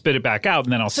 I'll spit it back out,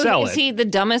 and then I'll So sell is it. he the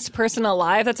dumbest person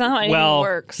alive? That's not how anything Well,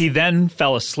 works. he then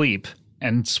fell asleep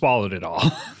and swallowed it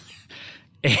all.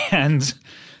 And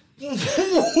Who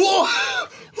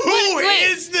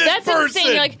is this That's person? insane.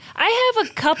 You're like, I have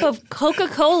a cup of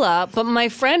Coca-Cola, but my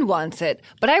friend wants it,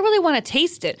 but I really want to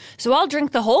taste it. So I'll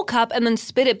drink the whole cup and then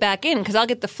spit it back in because I'll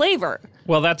get the flavor.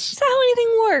 well, that's That's how anything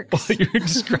works. you're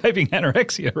describing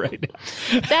anorexia right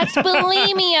now. That's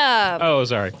bulimia. Oh,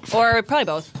 sorry. Or probably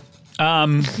both.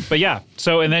 But yeah,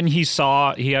 so and then he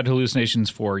had hallucinations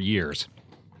for years.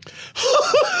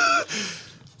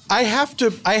 I have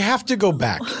to go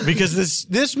back because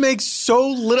this makes so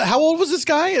little. How old was this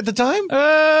guy at the time?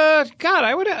 God,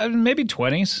 I would maybe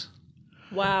 20s.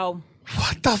 Wow.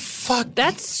 What the fuck?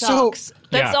 That sucks.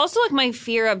 That's Yeah. also like my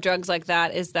fear of drugs like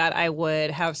that is that I would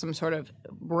have some sort of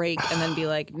break and then be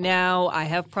like, now I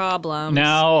have problems.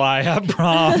 Now I have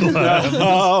problems.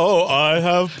 Now I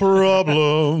have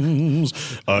problems.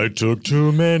 I took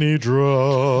too many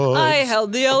drugs. I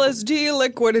held the LSD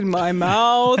liquid in my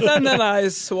mouth and then I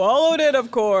swallowed it,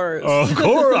 of course. Of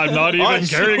course, I'm not even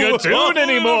carrying a tune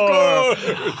anymore.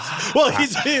 Well,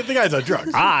 the guy's on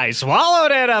drugs. I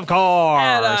swallowed it, of course.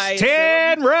 And I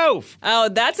Tin Roof. Oh,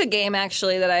 that's a game,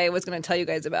 actually, that I was going to tell you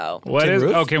guys about. What Tin is?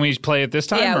 Roof? Oh, can we play it this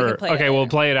time? Yeah, we or, can play it okay, later. we'll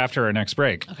play it after our next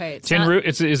break. Okay, it's Tin not- Roof.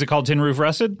 Is it called Tin Roof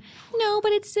Rusted? No,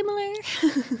 but it's similar.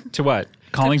 To what?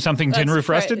 Calling something Tin That's Roof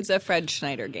Rusted? It's a Fred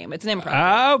Schneider game. It's an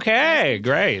improv. Okay,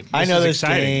 great. I know is this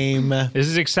exciting. game. This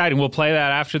is exciting. We'll play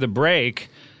that after the break.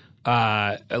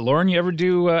 Lauren, you ever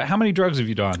do? How many drugs have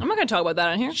you done? I'm not going to talk about that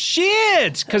on here.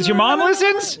 Shit! Because your mom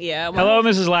listens. Yeah. Hello,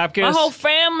 Mrs. Lapkus. My whole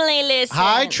family listens.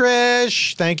 Hi,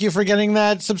 Trish. Thank you for getting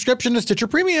that subscription to Stitcher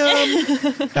Premium.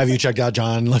 Have you checked out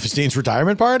John Lefestein's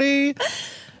retirement party?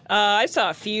 I saw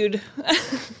a feud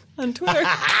on Twitter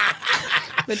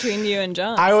between you and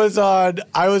John. I was on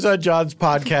John's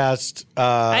podcast.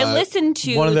 I listened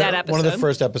to that episode. One of the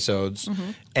first episodes,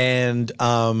 and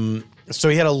so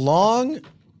he had a long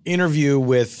interview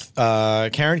with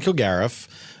Karen Kilgariff,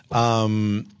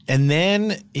 and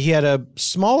then he had a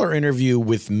smaller interview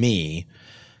with me.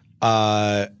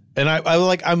 And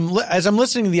as I'm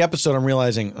listening to the episode, I'm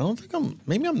realizing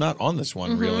maybe I'm not on this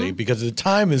one really, because the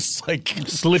time is like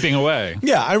Slipping away.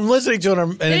 yeah, I'm listening to it,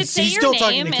 and Did it say he's your still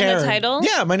talking name to in Karen. the title?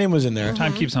 Yeah, my name was in there.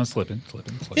 Time keeps on slipping.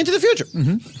 Into the future.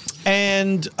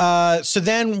 And so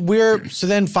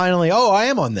then finally, I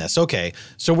am on this. Okay.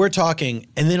 So we're talking,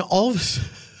 and then all of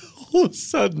a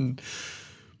sudden,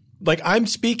 like I'm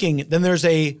speaking, then there's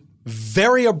a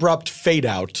very abrupt fade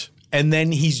out, and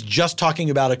then he's just talking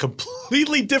about a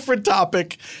completely different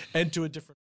topic and to a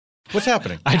different. What's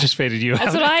happening? I just faded you out.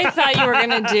 That's what I thought you were going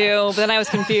to do, but then I was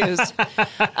confused.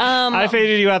 I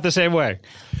faded you out the same way.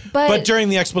 But during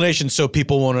the explanation, so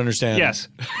people won't understand. Yes.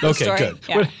 Okay, Story. good.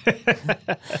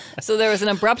 Yeah. So there was an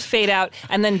abrupt fade out,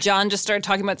 and then John just started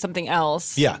talking about something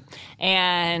else. Yeah.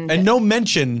 And No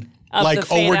mention Of like, the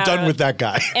fade we're out done of- with that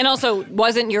guy. and also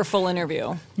wasn't your full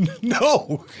interview.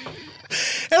 No.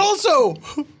 And also,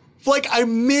 like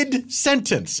I'm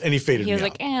mid-sentence, and he faded He was me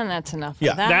like, out. and that's enough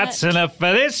Yeah. of that. That's enough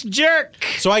for this jerk.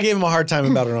 So I gave him a hard time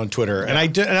about it on Twitter, and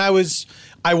I was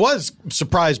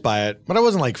surprised by it, but I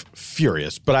wasn't like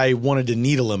furious. But I wanted to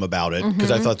needle him about it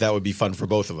because I thought that would be fun for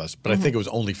both of us. But I think it was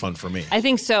only fun for me, I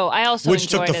think so. I also which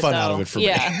took enjoyed the fun it, out though. of it for me.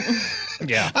 Yeah.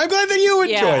 Yeah. I'm glad that you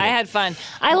enjoyed Yeah, it. I had fun.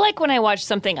 I like when I watch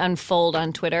something unfold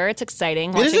on Twitter. It's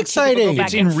exciting. It is Watching two people exciting. go back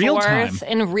It's in and real forth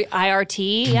time. in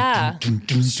IRT. Yeah.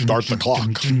 Start the clock.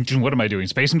 What am I doing?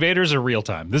 Space Invaders or real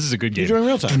time? This is a good game. You're doing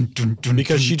real time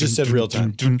because she just said real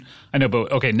time. I know,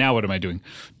 but okay, now what am I doing?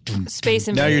 Space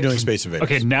Invaders. Now you're doing Space Invaders.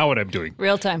 Okay, now what I'm doing?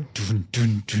 real time.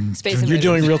 Space Invaders. You're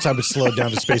doing real time, but slowed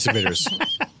down to Space Invaders.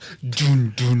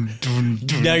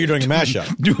 Now you're doing a mashup.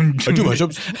 I do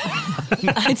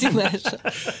mashups. I do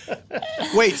that.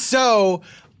 Wait, so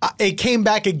it came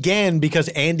back again because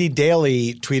Andy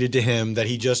Daly tweeted to him that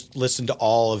he just listened to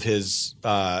all of his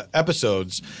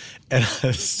episodes. And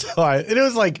and it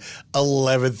was like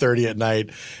 11:30 at night,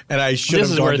 and I should This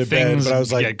have is gone where to bed, things but I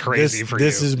was like, get crazy for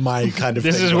this you. is my kind of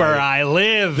This thing. is where I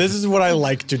live. This is what I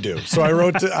like to do. So I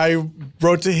wrote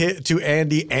to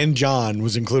Andy, and John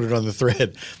was included on the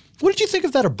thread. What did you think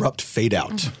of that abrupt fade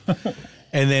out?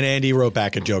 And then Andy wrote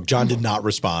back a joke. John did not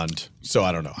respond, so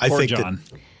I don't know. I Poor think John.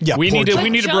 we need John.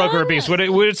 to broker a peace. Would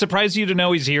it surprise you to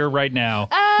know he's here right now?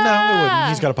 No, it wouldn't.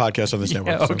 He's got a podcast on this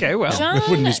network. so okay, well. John it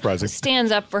wouldn't be surprising.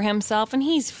 stands up for himself, and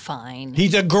he's fine.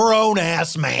 He's a grown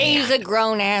ass man. He's a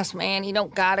grown ass man. You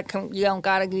don't gotta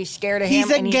be scared of him, He's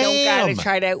a and you don't gotta gam.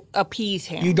 try to appease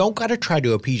him. You don't got to try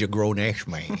to appease a grown ass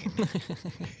man.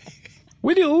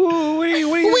 What do you all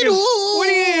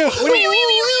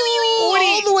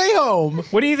the way home.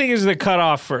 What do you think is the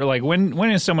cutoff for like when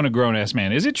is someone a grown ass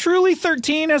man? Is it truly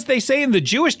 13, as they say in the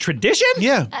Jewish tradition?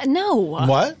 Yeah. No.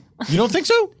 What? You don't think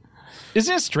so?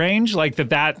 Isn't it strange? Like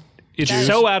that it's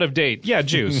so out of date. Yeah,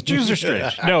 Jews. Jews are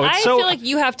strange. No, it's I so feel like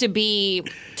you have to be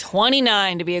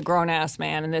 29 to be a grown ass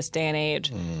man in this day and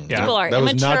age. Yeah. People are That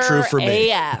was immature not true for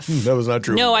me. AF. That was not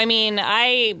true. No, I mean,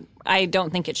 I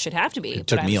don't think it should have to be. It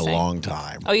took me a long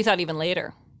time. Oh, you thought even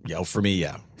later? Yeah, for me,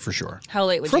 yeah, for sure. How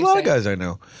late would For you a lot say? of guys I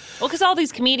know. Well, because all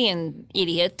these comedian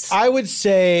idiots. I would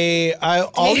say I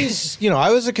was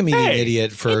a comedian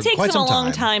idiot for it takes quite them some a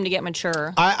long time to get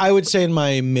mature. I would say in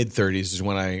my mid-30s is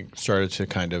when I started to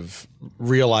kind of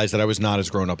realize that I was not as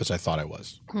grown up as I thought I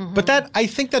was. But I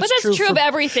think that's true. But that's true for of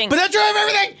everything. But that's true of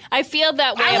everything. I feel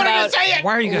that way I wanted about to say it.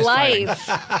 Why are you guys life.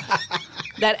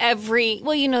 That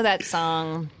you know that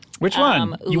song. Which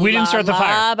one? We didn't start the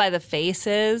fire. By the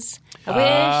Faces. I wish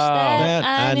that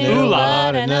I knew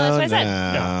what I know. That's what I said.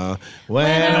 No.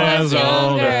 When I was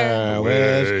older, I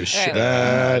wish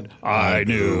that I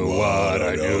knew what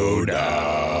I know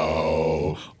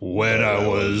now. When I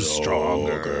was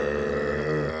stronger.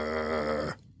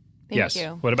 Thank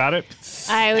you. What about it?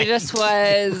 I just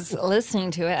was listening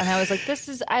to it, and I was like,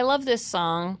 I love this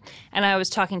song. And I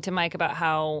was talking to Mike about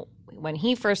how when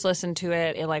he first listened to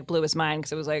it, it like blew his mind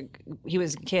because it was like he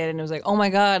was a kid and it was like, oh my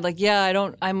God, like, yeah,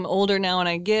 I'm older now and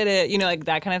I get it, like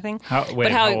that kind of thing.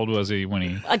 How old was he when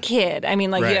he? A kid. I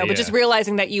mean, like, but just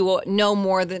realizing that you will know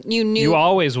more than you knew. You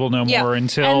always will know more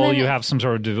until you have some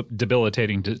sort of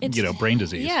debilitating, brain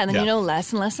disease. Yeah, and then you know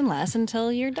less and less and less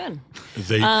until you're done.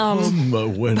 They come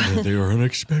when they are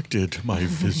unexpected, my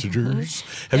visitors.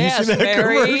 Have you seen that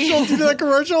commercial? Did you see that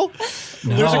commercial?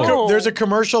 No. There's a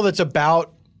commercial that's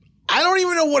about, I don't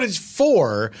even know what it's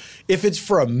for, if it's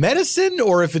for a medicine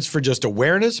or if it's for just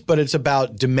awareness, but it's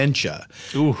about dementia.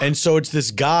 Ooh. And so it's this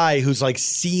guy who's like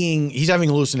he's having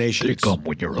hallucinations. They come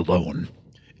when you're alone.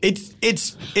 It's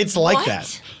like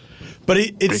that. But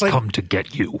it's they like come to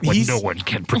get you when no one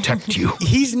can protect you.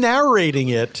 He's narrating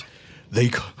it. They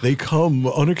come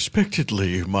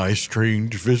unexpectedly, my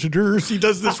strange visitors. He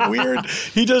does this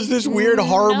weird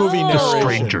horror movie narration.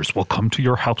 Strangers will come to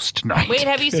your house tonight. Wait,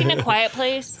 have you seen A Quiet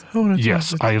Place?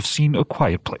 Yes, I have seen A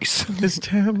Quiet Place. Miss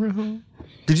Tamara.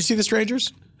 Did you see The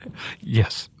Strangers?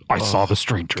 Yes, I saw The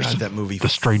Strangers. God, that movie. The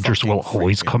strangers will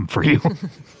always come for you.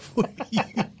 What do you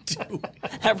do?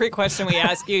 Every question we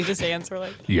ask you, just answer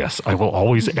like. Yes, I will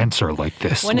always answer like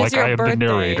this, When is like your I am birthday? the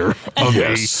narrator of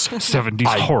a 70s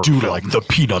horror film. like the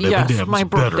peanut M&Ms Yes, my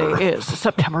birthday better. is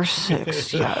September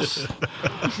 6th, yes.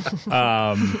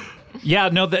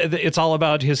 It's all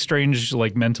about his strange,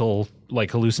 like, mental,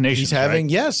 like, hallucinations. He's having,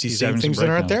 right? yes, he's seeing things that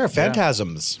aren't there,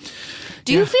 phantasms.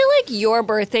 Do you feel like your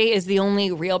birthday is the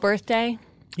only real birthday?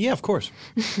 Yeah, of course.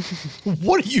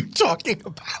 What are you talking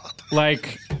about?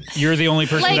 Like, you're the only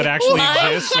person that actually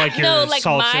exists? Like, you're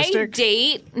solipsistic? My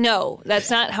date, no, that's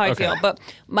not how I feel. But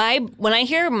when I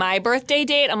hear my birthday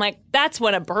date, I'm like, that's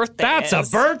what a birthday is. That's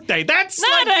a birthday. That's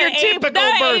not like your typical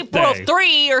birthday. April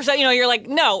 3 or so, you're like,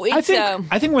 no. It's,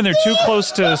 I think when they're too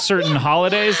close to certain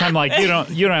holidays, I'm like, you don't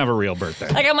have a real birthday.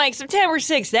 Like, I'm like, September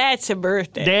 6th, that's a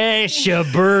birthday. That's your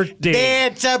birthday.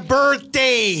 That's a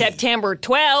birthday. September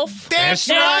 12th. That's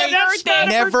right. That's birthday.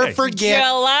 Never forget.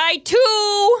 July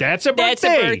 2. That's a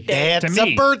birthday. That's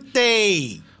a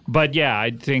birthday. But yeah,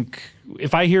 I think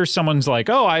if I hear someone's like,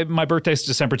 my birthday's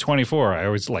December 24, I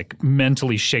always like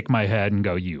mentally shake my head and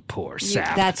go, you poor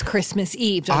sap. That's Christmas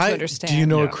Eve. Don't you understand? Do you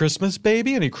know a Christmas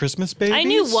baby? Any Christmas babies? I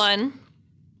knew one.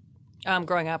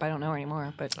 Growing up, I don't know her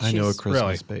anymore, but I know a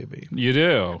Christmas baby. You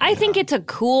do? I think it's a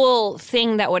cool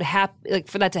thing that would happen, like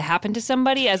for that to happen to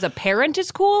somebody as a parent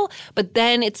is cool, but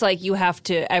then it's like you have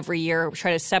to every year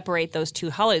try to separate those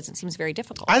two holidays. It seems very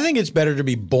difficult. I think it's better to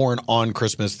be born on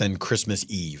Christmas than Christmas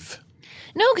Eve.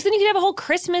 No, because then you could have a whole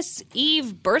Christmas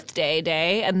Eve birthday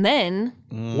day, and then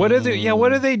what do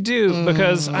they do?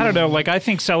 Because I don't know. Like, I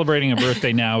think celebrating a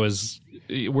birthday now is.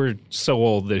 We're so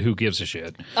old that who gives a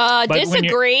shit?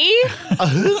 Disagree.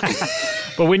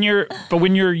 But when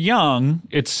you're young,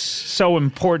 it's so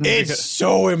important. It's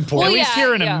so important. At least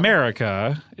here in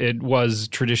America, it was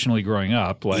traditionally growing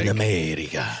up. Like in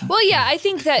America. Well, yeah, I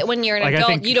think that when you're an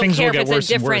adult, you don't care if it's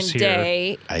a different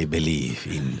day. I believe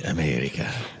in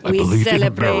America. I believe in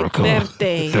America.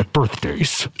 Birthday. That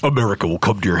birthdays, America will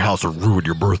come to your house and ruin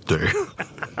your birthday.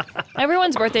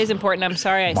 Everyone's birthday is important. I'm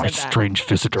sorry I My said that. strange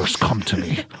visitors come to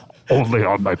me only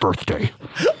on my birthday.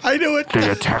 I knew it. They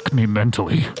attack me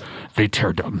mentally. They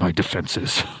tear down my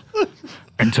defenses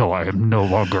until I am no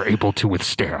longer able to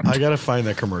withstand. I gotta find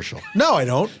that commercial. No, I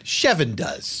don't. Shevin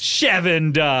does.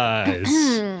 Shevin.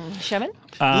 Shevin?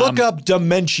 Look up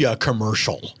dementia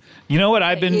commercial. You know what?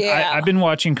 I've been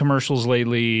watching commercials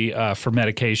lately for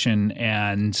medication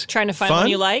and trying to find one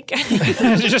you like.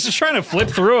 Just trying to flip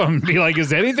through them and be like,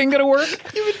 is anything going to work?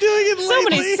 You've been doing it lately. So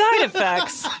many side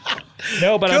effects.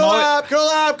 No, but cool up.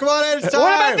 Come on in. It's time.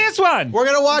 What about this one? We're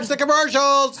gonna watch the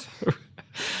commercials.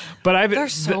 But they're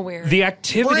so weird. The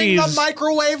activities. Bring the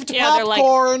microwaved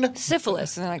popcorn. They're like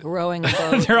syphilis and like rowing a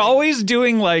boat. They're always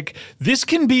doing like, this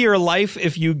can be your life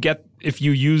if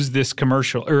you use this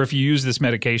commercial or if you use this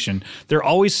medication. There's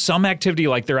always some activity,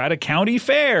 like they're at a county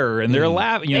fair and they're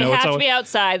laughing. They have to be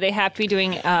outside. They have to be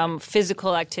doing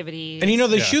physical activities. And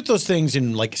they shoot those things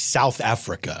in like South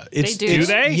Africa. They do. Do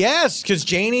they? Yes, because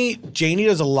Janie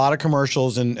does a lot of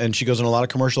commercials and she goes on a lot of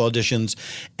commercial auditions.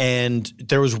 And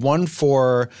there was one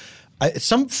for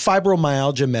some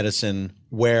fibromyalgia medicine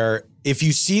where if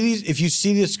you see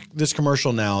this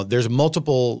commercial now, there's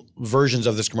multiple versions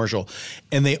of this commercial,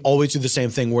 and they always do the same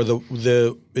thing where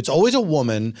it's always a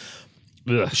woman.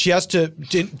 Ugh. She has to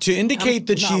indicate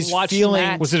that she's feeling.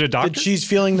 That. Was it a doctor? That she's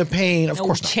feeling the pain. Of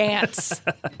course, chance.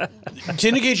 To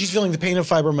indicate she's feeling the pain of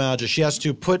fibromyalgia, she has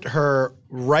to put her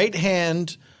right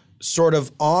hand sort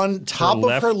of on top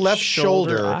of her left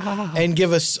shoulder and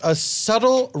give us a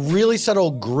subtle, really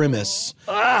subtle grimace.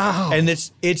 Oh. And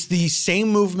it's the same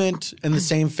movement and the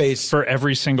same face for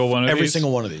every single one of these. Every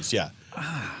single one of these, yeah.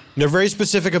 They're very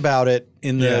specific about it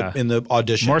in the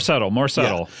audition. More subtle.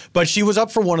 Yeah. But she was up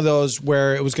for one of those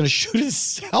where it was going to shoot in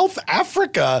South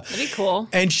Africa. That'd be cool.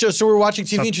 And so we're watching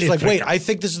TV and she's like, wait, I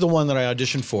think this is the one that I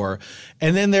auditioned for.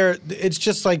 And then it's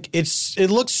just like, it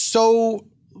looks so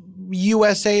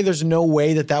USA, there's no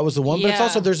way that was the one. But it's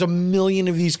also, there's a million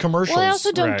of these commercials. Well, I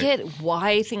also don't get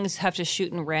why things have to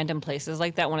shoot in random places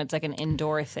like that when it's like an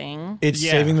indoor thing. It's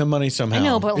saving them money somehow. I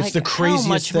know, but it's like the craziest how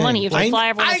much thing. money? You have to fly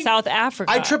everyone to South Africa.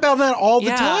 I trip out on that all the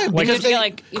time. Like, because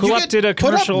Kulop did a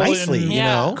commercial nicely, you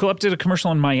know? Kulop did a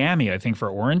commercial in Miami, I think, for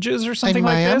oranges or something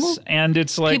like this. And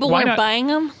it's like, people why weren't not buying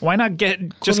them? Why not get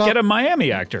a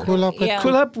Miami actor?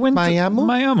 Kulop went Miami? to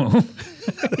Miami.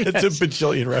 It's a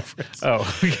bajillion reference. Oh,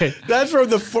 okay. That's from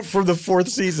the fourth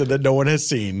season that no one has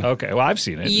seen. Okay, well, I've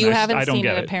seen it. You haven't seen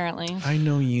it, apparently. I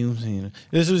know you've seen it.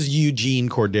 This was Eugene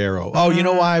Cordero. Oh, you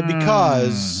know why?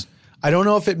 Because I don't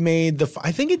know if it made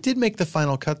I think it did make the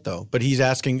final cut, though. But he's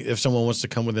asking if someone wants to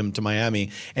come with him to Miami.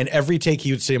 And every take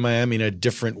he would say Miami in a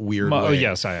different, weird way. Oh,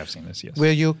 yes, I have seen this, yes.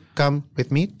 Will you come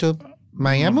with me to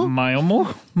Miami? Miami?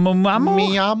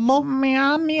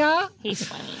 He's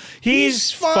funny.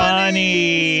 He's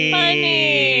funny.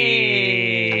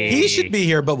 He should be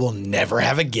here, but we'll never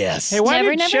have a guest. Hey, why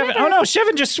did Shevin? Oh no,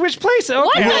 Shevin just switched places. Okay.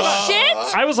 What the shit?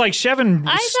 I was like, Shevin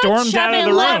stormed out of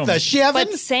the room.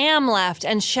 But Sam left,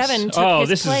 and Shevin took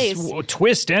his place. This is a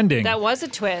twist ending. That was a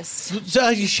twist.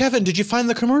 Shevin, did you find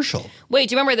the commercial? Wait,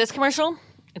 do you remember this commercial?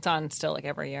 It's on still like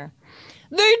every year.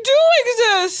 They do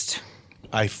exist.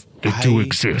 They do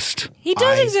exist. He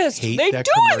does exist. They do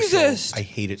exist. I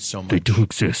hate it so much. They do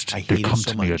exist. I hate they come it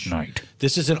so to me much. at night.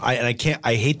 This isn't. I can't.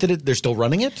 I hate that they're still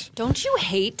running it. Don't you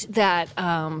hate that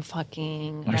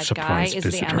that guy is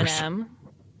visitors. the Eminem?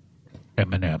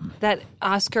 Eminem. That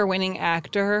Oscar-winning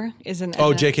actor is an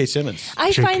Oh, J.K. Simmons.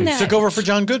 I find that took over for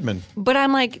John Goodman. But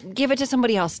I'm like, give it to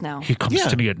somebody else now. He comes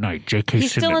to me at night. J.K.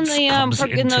 He's Simmons still in comes the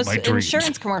in into those my dreams.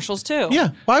 insurance commercials too.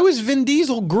 Yeah. Why was Vin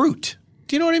Diesel Groot?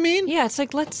 Do you know what I mean? Yeah, it's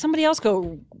like let somebody else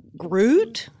go.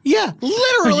 Groot? Yeah,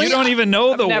 literally. You don't even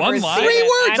know the one line. 3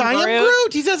 words. I am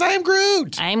Groot. He says, I am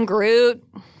Groot. I'm Groot.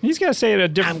 He's got to say it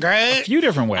a few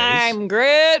different ways. I'm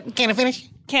Groot. Can I finish?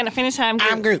 Can't I finish?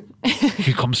 I'm Groot.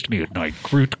 He comes to me at night.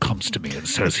 Groot comes to me and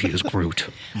says he is Groot,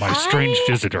 my strange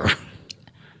visitor.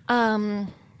 Shevin,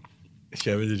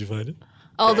 did you find it?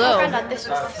 Although,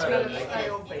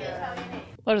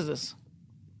 what is this?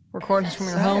 Recordings from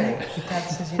your home?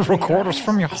 Recordings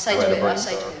from your home. I say to him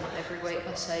every week,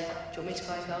 I say, do you want me to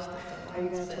go over? Are you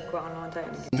going to talk about another day?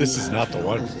 This is not the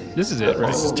one. This is it,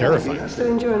 right? This is terrifying.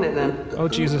 Still enjoying it then? Oh,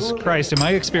 Jesus Christ. Am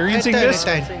I experiencing this?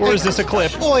 Or is this a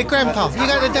clip? Boy, Grandpa, you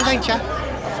got the dementia?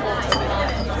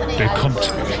 They come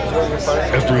to me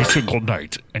every single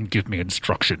night and give me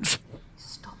instructions.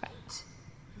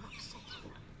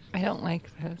 I don't like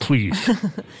this. Please,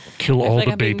 kill all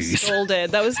the I'm babies. Being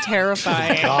scolded. That was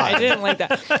terrifying. I didn't like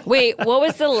that. Wait, what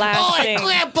was the last thing?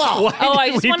 Grandpa!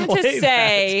 I just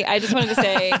wanted to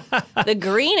say, the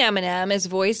green M&M is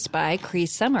voiced by Cree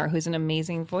Summer, who's an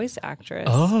amazing voice actress.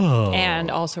 Oh. And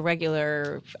also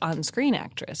regular on-screen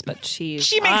actress, but she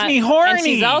makes me horny. And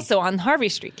she's also on Harvey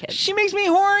Street Kids. She makes me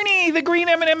horny. The green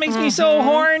M&M makes me so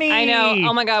horny. I know.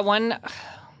 Oh my God,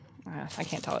 I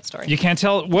can't tell that story. You can't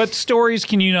tell? What stories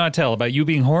can you not tell? About you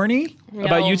being horny? No.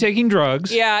 About you taking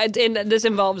drugs? Yeah, this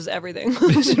involves everything.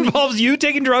 This involves you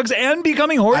taking drugs and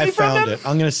becoming horny from them? I found it.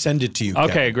 I'm going to send it to you,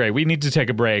 Okay, Kevin. great. We need to take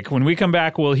a break. When we come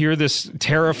back, we'll hear this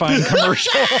terrifying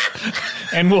commercial.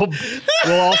 And we'll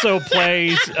also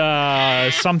play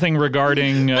something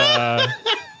regarding... I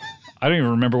don't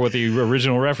even remember what the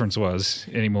original reference was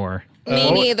anymore.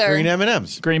 Me neither. Green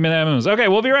M&Ms. Green M&Ms. Okay,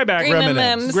 we'll be right back. Green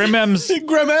M&Ms. Green M&Ms.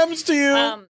 Green M&Ms to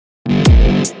you.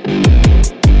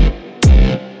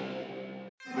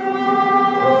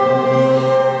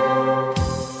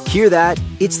 Hear that?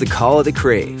 It's the call of the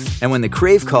Crave. And when the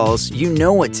Crave calls, you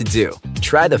know what to do.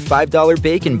 Try the $5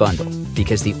 Bacon Bundle,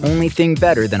 because the only thing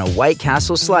better than a White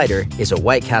Castle slider is a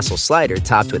White Castle slider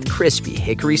topped with crispy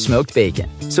hickory smoked bacon.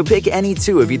 So pick any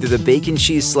two of either the Bacon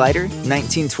Cheese Slider,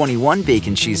 1921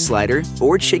 Bacon Cheese Slider,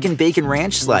 or Chicken Bacon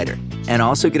Ranch Slider. And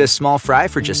also get a small fry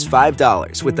for just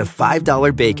 $5 with the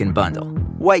 $5 Bacon Bundle.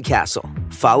 White Castle.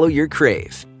 Follow your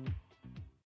crave.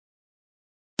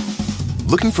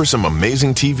 Looking for some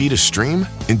amazing TV to stream?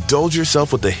 Indulge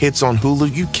yourself with the hits on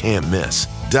Hulu you can't miss.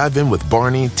 Dive in with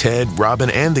Barney, Ted, Robin,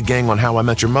 and the gang on How I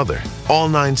Met Your Mother. All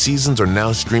 9 seasons are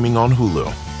now streaming on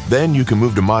Hulu. Then you can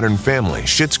move to Modern Family,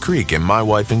 Schitt's Creek, and My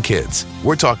Wife and Kids.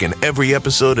 We're talking every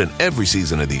episode and every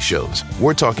season of these shows.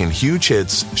 We're talking huge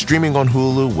hits, streaming on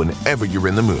Hulu whenever you're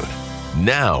in the mood.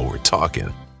 Now we're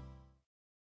talking.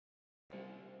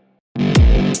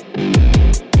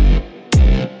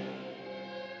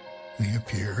 They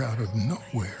appear out of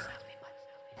nowhere.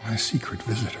 My secret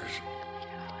visitors.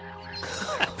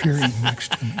 Appearing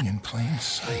next to me in plain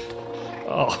sight.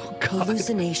 Oh, God.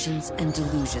 Hallucinations and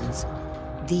delusions.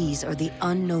 These are the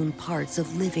unknown parts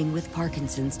of living with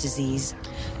Parkinson's disease.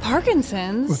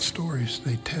 Parkinson's? What stories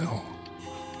they tell.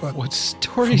 But what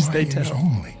stories they tell?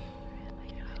 Only.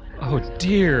 Oh,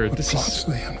 dear. What This plots is...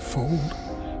 they unfold.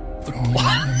 But only in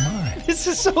my mind. This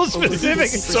is so specific.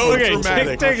 It's so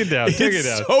dramatic. Take it down. Take it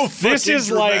down. So this is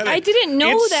dramatic. like I didn't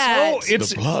know that.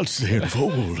 The plots they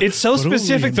unfold. It's so but only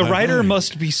specific. in The my writer mind.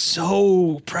 must be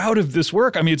so proud of this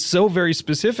work. I mean, it's so very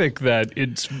specific that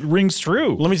it rings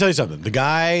true. Let me tell you something. The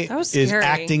guy That was is scary.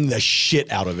 acting the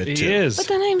shit out of it, He too. is. But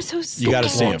then I'm so scared. You got to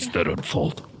see him. Plots that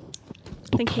unfold.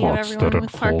 The Thinking of plots everyone that with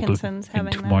unfolded Parkinson's having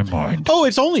into that. my mind. Oh,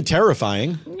 it's only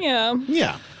terrifying. Yeah.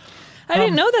 Yeah. I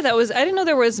didn't know that was. I didn't know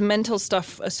there was mental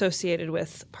stuff associated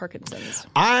with Parkinson's.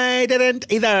 I didn't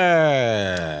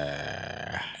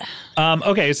either.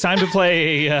 Okay, it's time to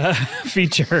play a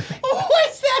feature.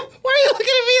 What's that? Why are you looking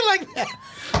at me like that?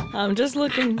 I'm just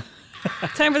looking.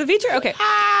 Time for the feature? Okay.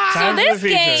 Time so for this the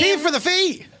feature. game... T for the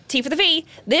fee. T for the fee.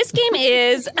 This game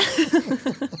is...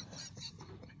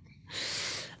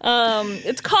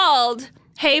 it's called...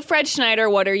 Hey, Fred Schneider,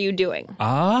 what are you doing?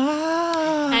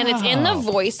 And it's in the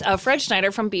voice of Fred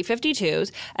Schneider from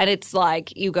B-52s. And it's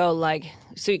like, you go like,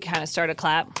 so you kind of start a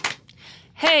clap.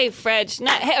 Hey, Fred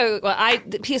Schneider. Hey, well,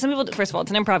 some people, first of all, it's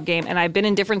an improv game. And I've been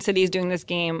in different cities doing this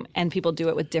game. And people do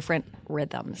it with different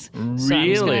rhythms. So I'm just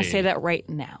going Really? to say that right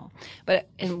now. But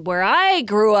where I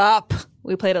grew up,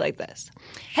 we played it like this.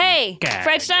 Hey,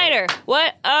 Fred Schneider,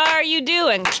 what are you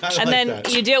doing? And then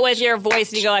you do it with your voice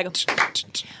and you go like...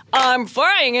 I'm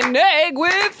frying an egg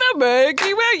with a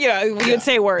baking wheel. You know, you would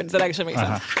say words that actually make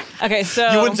sense. Okay,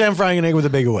 so... You wouldn't say I'm frying an egg with a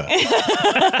big wheel.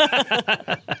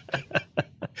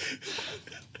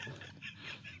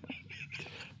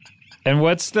 And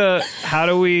what's the... How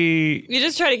do we... You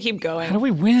just try to keep going. How do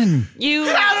we win?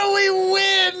 How do we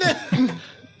win?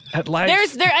 At life?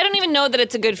 I don't even know that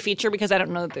it's a good feature because I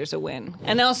don't know that there's a win.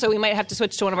 And also, we might have to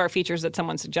switch to one of our features that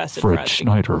someone suggested for Fred us.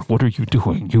 Schneider, what are you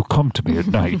doing? You come to me at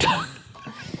night.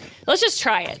 Let's just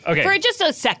try it. Okay. For just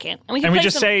a second. And we can And we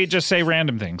play just say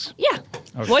random things. Yeah.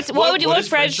 Okay. What's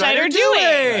Fred Schneider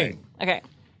doing? Okay.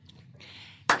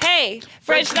 Hey,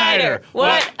 Fred Schneider,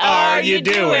 what are you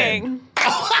doing?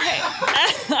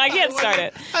 I can't start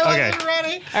it. I wasn't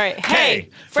ready. All right. Hey,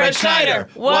 Fred Schneider,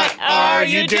 what are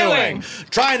you doing?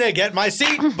 Trying to get my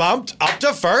seat bumped up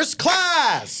to first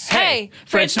class. Hey,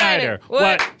 Fred Schneider,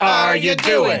 what are you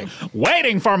doing?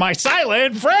 Waiting for my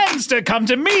silent friends to come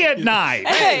to me at night.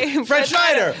 Hey, Fred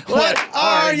Schneider, what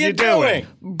are you doing?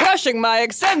 Brushing my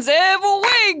extensive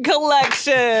wig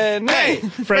collection. Hey,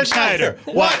 Fred Schneider,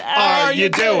 what are you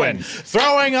doing?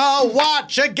 Throwing a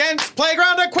watch against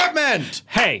playground equipment.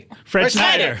 Hey, Fred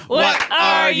Schneider, what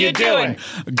are you doing?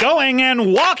 Going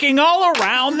and walking all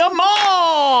around the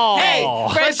mall. Hey,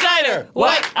 Fred Schneider,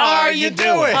 what are you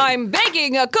doing? I'm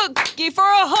baking a cookie for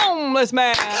a homeless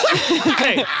man.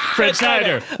 Hey, Fred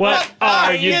Schneider, what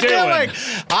are you doing?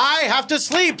 I have to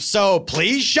sleep, so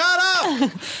please shut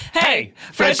up. Hey,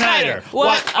 Fred Schneider,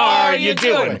 what are you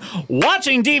doing?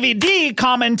 Watching DVD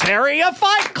commentary of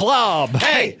Fight Club.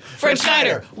 Hey, Fred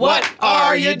Schneider, what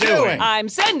are you doing? I'm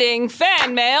sending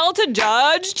fan mail to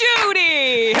Judge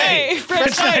Judy. Hey,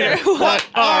 Fred Schneider, what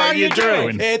are you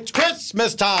doing? It's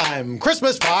Christmas time.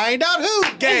 Christmas Find Out Who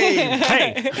game.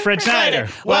 Hey, Fred Schneider,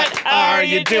 what are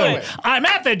you doing? I'm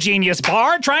at the Genius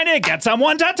Bar trying to get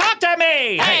someone to talk to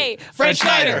me. Hey, Fred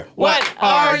Schneider, what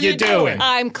are you doing?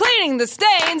 I'm cleaning the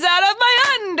stains out of my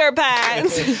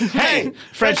underpants. Hey,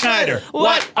 Fred Schneider,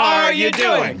 what are you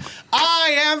doing?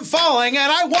 I am falling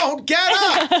and I won't get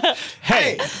up.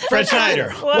 Hey, Fred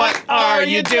Schneider, what are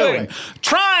you doing?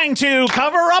 Trying to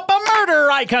cover up a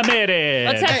murder I committed.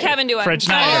 Let's have Kevin do it. Fred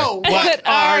Schneider, Oh, what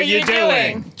are you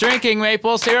doing? Drinking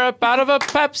maple syrup out of a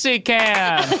Pepsi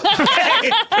can.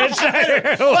 Hey, Fred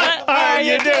Schneider, what are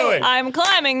you doing? I'm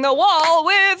climbing the wall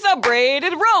with a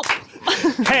braided rope.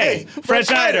 Hey, Fred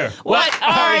Schneider, what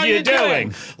are you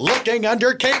doing? Looking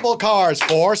under cable cars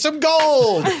for some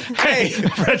gold. Hey,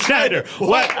 Fred Schneider,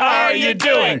 what are you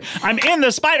doing? I'm in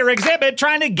the spider exhibit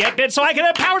trying to get bit so I can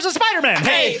have powers of Spider-Man.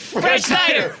 Hey, Fred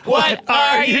Schneider, what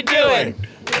are you doing?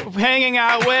 Hanging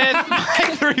out with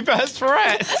my 3 best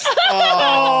friends.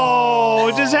 Oh,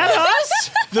 is that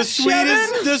us? The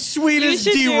sweetest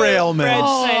derailment. Fred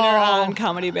Schneider on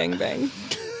Comedy Bang Bang.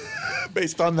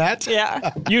 Based on that?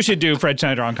 Yeah. You should do Fred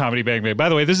Schneider on Comedy Bang Bang. By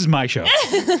the way, this is my show.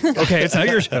 Okay, it's not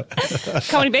your show.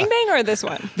 Comedy Bang Bang or this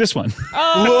one? This one.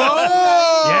 Oh.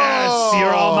 Whoa! Yes,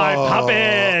 you're all my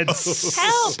puppets.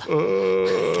 Help. Do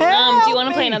you want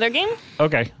to play another game?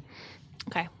 Okay.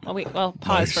 Okay. Well,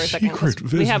 pause for a second.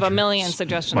 We have a million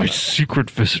suggestions. My secret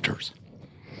visitors.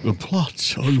 The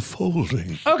plot's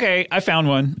unfolding. Okay, I found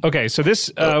one. Okay, so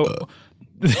this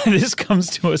this comes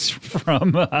to us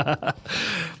from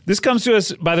this comes to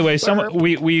us, by the way,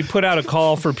 we put out a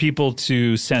call for people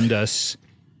to send us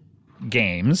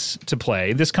games to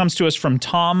play. This comes to us from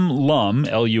Tom Lum,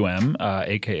 L-U-M,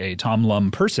 aka Tom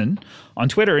Lum Person on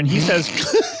Twitter, and he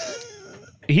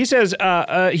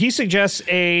suggests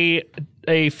a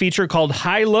feature called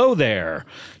High Low There.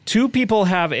 2 people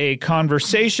have a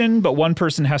conversation, but one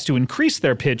person has to increase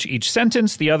their pitch each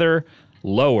sentence, the other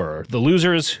lower. The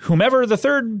loser is whomever the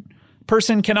third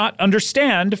person cannot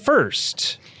understand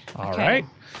first. All right.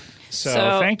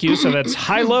 So thank you. So that's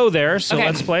High Low There. So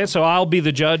let's play it. So I'll be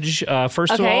the judge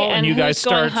first of all, and you guys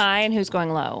start. Who's going high and who's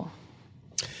going low?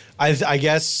 I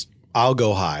guess I'll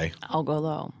go high. I'll go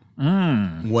low.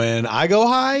 When I go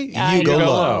high, you go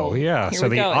low. Yeah. Here so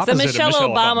we the go. opposite It's a Michelle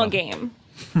of Obama game.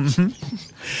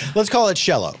 Let's call it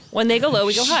shallow. When they go low,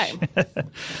 we go high.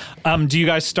 Do you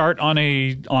guys start on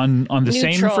the Neutral,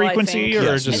 same frequency, or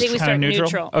Yes. just I think we kind of start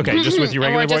neutral? neutral. Okay, just with your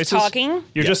And regular we're just voices. talking?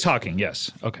 You're just talking.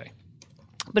 Yes. Okay.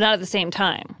 But not at the same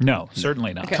time. No,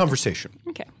 certainly not. Conversation.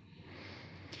 Okay.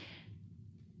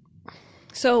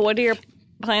 So what are your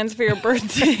plans for your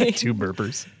birthday? 2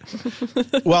 burpers.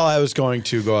 Well, I was going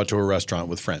to go out to a restaurant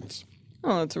with friends.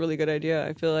 Oh, that's a really good idea.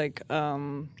 I feel like I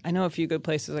know a few good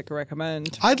places I could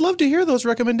recommend. I'd love to hear those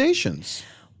recommendations.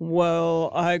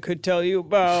 Well, I could tell you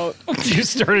about... You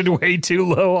started way too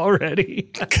low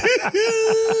already.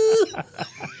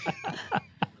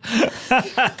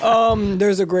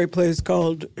 There's a great place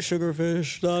called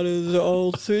Sugarfish that is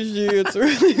all sushi. It's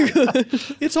really good.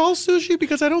 It's all sushi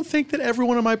because I don't think that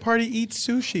everyone in my party eats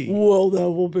sushi. Well,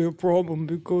 that will be a problem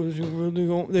because they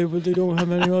really don't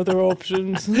have any other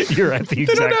options. You're at the They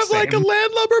exact don't have like a same.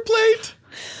 landlubber plate?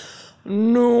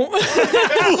 No.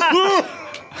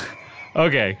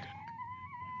 Okay.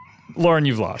 Lauren,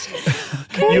 you've lost.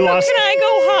 You lost. Can I go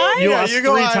high? You lost you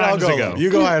go 3 high and I'll times go ago. low. You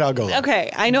go high and I'll go low.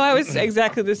 Okay, I know I was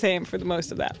exactly the same for the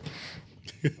most of that.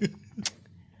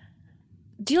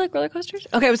 Do you like roller coasters?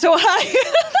 Okay, so high.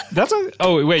 That's a.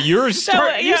 Oh wait, you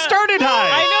started high.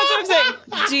 I know that's what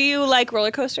I'm saying. Do you like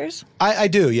roller coasters? I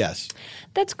do, yes.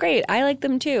 That's great. I like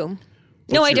them too.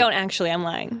 No, I don't actually. I'm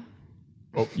lying.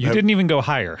 Oh, you didn't even go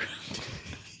higher.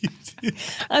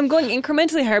 I'm going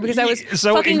incrementally higher because I was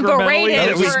So fucking incrementally? berated.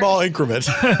 That was a for- small increment.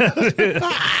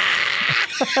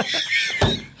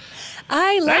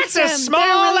 I like That's them. a small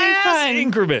They're really ass fun.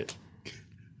 increment.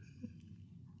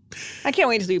 I can't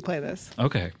wait till you play this.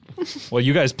 Okay. Well,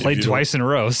 you guys played twice in a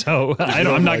row, so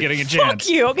I'm not getting a chance.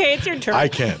 Fuck you. Okay, it's your turn. I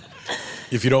can't.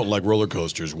 If you don't like roller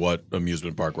coasters, what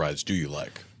amusement park rides do you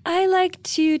like? I like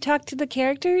to talk to the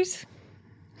characters.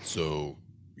 So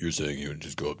you're saying you would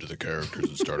just go up to the characters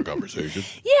and start a conversation?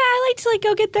 Yeah, I like to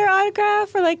go get their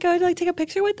autograph or go take a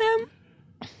picture with them.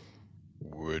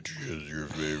 Which is your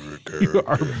favorite character? You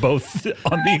are both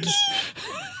on the.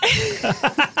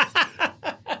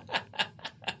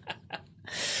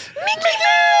 Mickey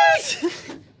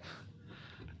Mouse!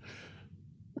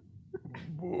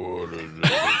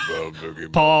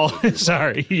 Paul,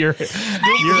 sorry, you're out.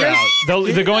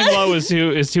 The going low is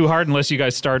too hard unless you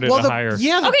guys started higher.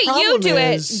 Yeah, the Okay, you problem do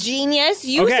is- it, genius.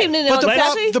 You Okay, seem to know But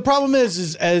exactly. the problem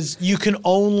is as you can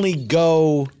only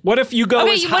go. What if you go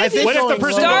Okay, as what high? if you What if the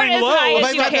person start going as low? high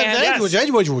as you can?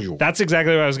 Yes. That's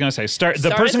exactly what I was going to say. The Start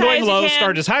person as high going as you low, can,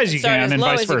 start as high as you start can, as and low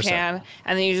vice as you versa. can,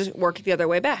 and then you just work the other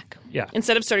way back. Yeah.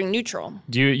 Instead of starting neutral.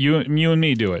 Do you and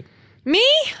me do it? Me?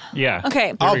 Yeah. Okay.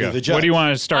 Here I'll we be go. the judge. What do you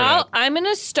want to start at? I'm going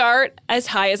to start as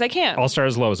high as I can. I'll start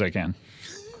as low as I can,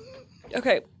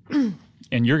 Okay.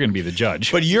 and you're going to be the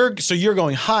judge. But you're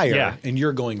going higher Yeah. and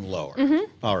you're going lower.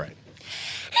 Mm-hmm. All right.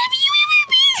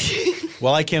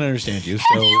 Well, I can't understand you,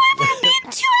 so Been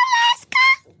to Alaska?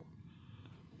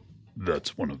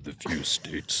 That's one of the few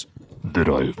states that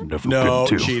I have never no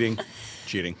been to. cheating.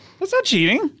 cheating. That's not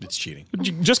cheating. It's cheating.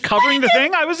 Just covering the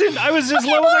thing? I was as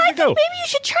low as I could go. Maybe you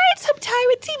should try it sometime.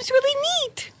 It seems really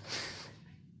neat.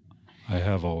 I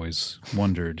have always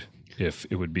wondered if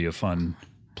it would be a fun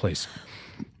place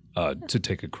to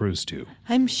take a cruise to.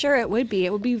 I'm sure it would be.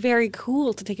 It would be very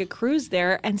cool to take a cruise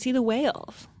there and see the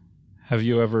whales. Have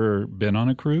you ever been on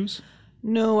a cruise?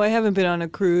 No, I haven't been on a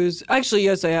cruise. Actually,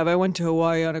 yes, I have. I went to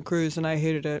Hawaii on a cruise and I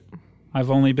hated it.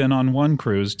 I've only been on one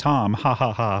cruise. Tom, ha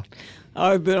ha ha.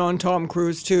 I've been on Tom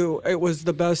Cruise too. It was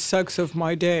the best sex of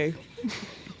my day.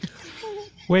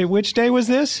 Wait, which day was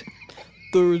this?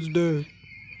 Thursday.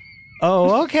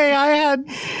 Oh, okay. I had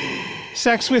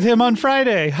sex with him on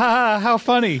Friday. Ha ha, how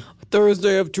funny.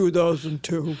 Thursday of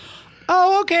 2002.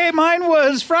 Oh, okay. Mine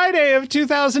was Friday of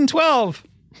 2012.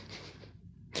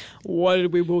 Why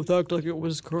did we both act like it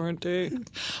was current day?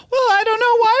 Well, I don't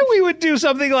know why we would do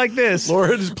something like this.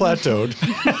 Lauren is plateaued.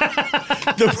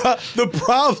 The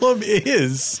problem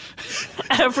is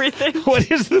everything.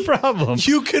 What is the problem?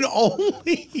 You can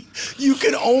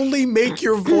only make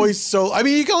your voice so. I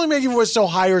mean, you can only make your voice so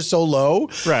high or so low.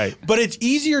 Right. But it's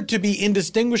easier to be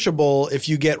indistinguishable if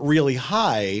you get really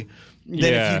high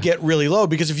than if you get really low,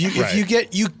 because if you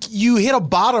get you hit a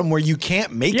bottom where you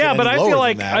can't make it any but lower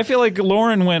than that. I feel like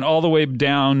Lauren went all the way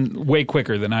down way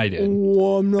quicker than I did.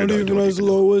 Oh, I'm not even as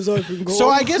low as I can go. So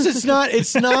I guess it's not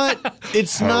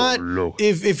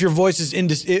if your voice is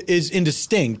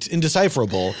indistinct,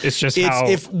 indecipherable. It's just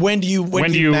when do you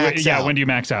max out? Yeah, when do you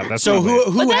max out? That's so who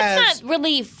But has that's not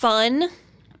really fun.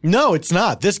 No, it's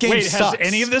not. This game sucks. Has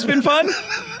any of this been fun?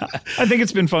 I think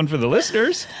it's been fun for the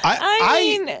listeners. This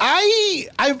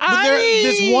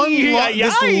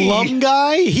lum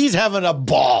guy, he's having a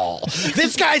ball.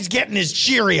 This guy's getting his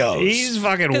Cheerios. He's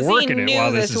fucking working it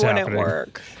while this is happening.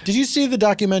 Work. Did you see the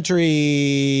documentary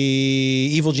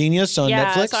Evil Genius on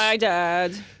Netflix? Yes, I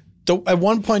did. At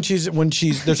one point,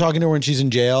 they're talking to her when she's in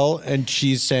jail, and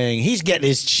she's saying he's getting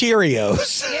his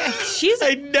Cheerios. Yeah,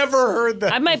 I never heard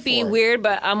that. I might be weird,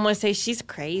 but I'm gonna say she's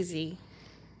crazy.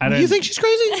 You think she's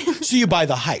crazy? So you buy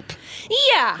the hype?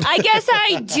 Yeah, I guess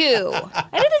I do. I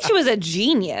didn't think she was a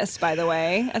genius, by the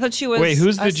way. I thought she was. Wait,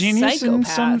 who's the genius?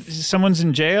 Someone's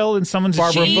in jail and someone's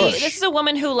Barbara Bush. This is a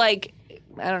woman who, I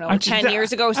don't know, 10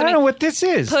 years ago or something. I don't know what this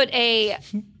is.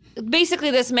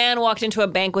 Basically, this man walked into a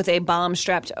bank with a bomb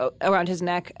strapped around his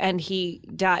neck, and he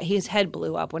died. His head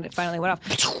blew up when it finally went off.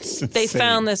 They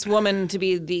found this woman to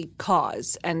be the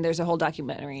cause, and there's a whole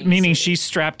documentary. Meaning she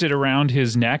strapped it around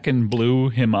his neck and blew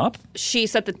him up? She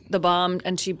set the bomb,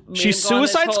 and she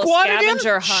Suicide Squatted him?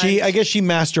 I guess she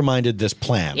masterminded this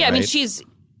plan. Yeah, right? I mean, she's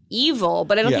evil,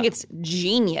 but I don't think it's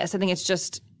genius. I think it's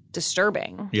just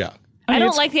disturbing. Yeah. I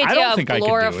don't like the idea of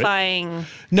glorifying.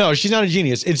 No, she's not a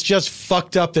genius. It's just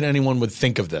fucked up that anyone would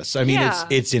think of this. I mean,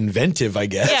 it's inventive, I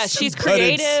guess. Yeah, she's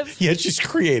creative. Yeah, she's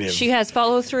creative. She has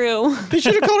follow through. They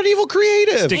should have called it evil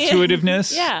creative.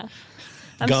 Stick-to-itiveness. Yeah.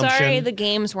 I'm Gumption. sorry the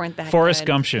games weren't that Forrest good.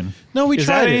 Gumption. No, we Is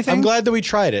tried that it. anything? I'm glad that we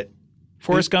tried it.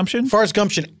 Forrest Gumption? Forrest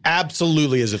Gumption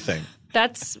absolutely is a thing.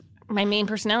 That's my main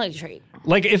personality trait.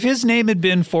 Like, if his name had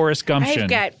been Forrest Gumption. I've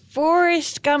got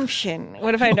Forrest Gumption.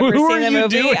 What if I'd never Who seen are the you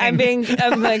movie? doing?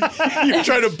 I'm like, You're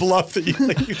trying to bluff that you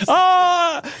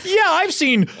yeah, I've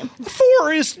seen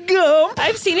Forrest Gump.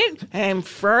 I've seen it. I'm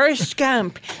Forrest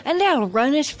Gump, and I'll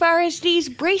run as far as these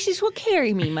braces will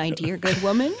carry me, my dear good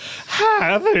woman.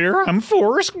 Hi there, I'm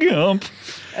Forrest Gump.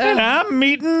 And I'm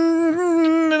meeting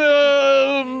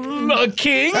a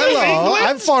king. Hello,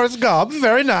 I'm Forrest Gump.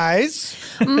 Very nice.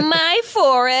 My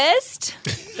Forrest.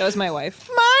 That was my wife.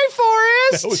 My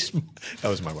Forrest. That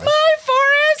was my wife. My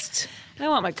Forrest. I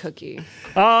want my cookie.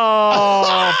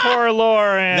 Oh, poor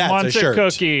Lauren wants a a shirt.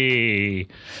 cookie.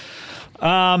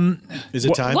 Is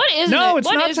it time? What is No, it? it's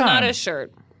What not is time. not a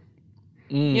shirt?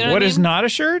 You know What I is mean? not a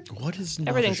shirt? What is not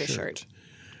Everything's a a shirt.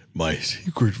 My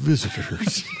secret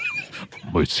visitors.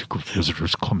 My secret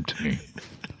visitors come to me.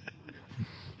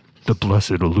 The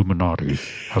blessed Illuminati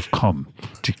have come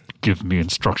to give me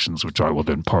instructions which I will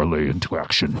then parlay into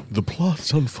action. The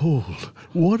plots unfold.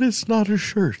 What is not a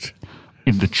shirt?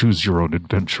 In the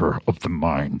choose-your-own-adventure of the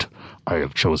mind, I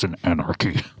have chosen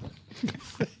anarchy.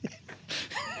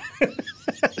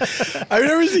 I've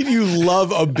never seen you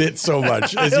love a bit so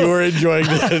much as you were enjoying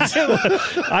this.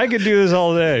 I could do this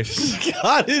all day.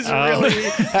 Scott is really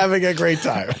having a great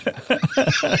time.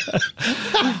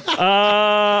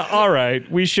 All right,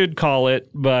 we should call it,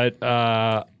 but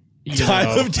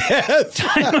Time of death.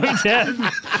 Time of death.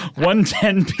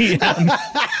 1:10 p.m.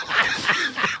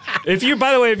 If you,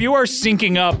 by the way, if you are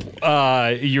syncing up,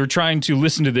 you're trying to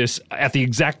listen to this at the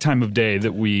exact time of day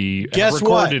that we Guess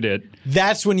recorded what? it.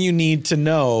 That's when you need to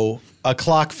know a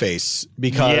clock face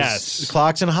because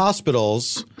clocks in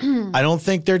hospitals, I don't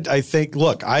think they're. I think.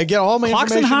 Look, I get all my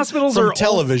clocks information in hospitals from are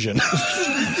television.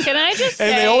 Can I just say,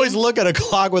 and they always look at a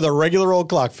clock with a regular old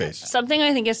clock face. Something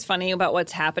I think is funny about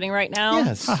what's happening right now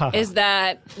is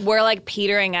that we're like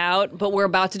petering out, but we're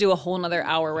about to do a whole nother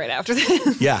hour right after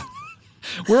this. Yeah.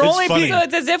 We're only so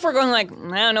it's as if we're going like, I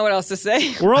don't know what else to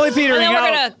say. We're only petering and then out.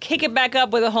 We're gonna kick it back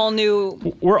up with a whole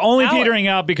new. We're only hour. petering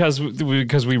out because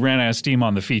we ran out of steam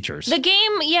on the features. The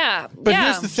game, But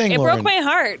here's the thing, it Lauren. broke my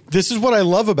heart. This is what I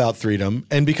love about Threedom,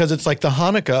 and because it's like the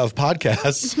Hanukkah of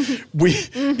podcasts,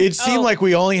 it seemed like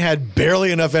we only had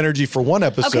barely enough energy for one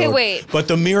episode. Okay, wait. But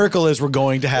the miracle is we're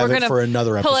going to have it for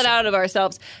another episode. Pull it out of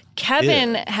ourselves.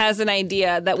 Kevin has an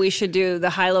idea that we should do the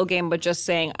high-low game, but just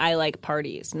saying "I like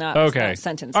parties," not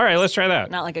sentences. All right, let's try that.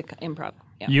 Not like an improv.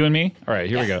 Yeah. You and me. All right,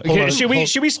 here we go. Hold on,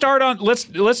 should we start on? Let's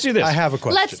do this. I have a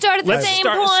question. Let's start at the same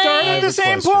point. Start at the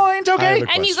same point. Okay.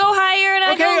 And you go higher, and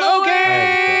I go lower. I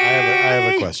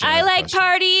have a question. I like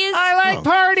parties. I like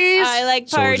parties. I like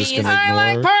So we're parties. just gonna ignore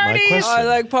my question. I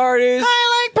like parties.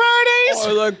 I like parties.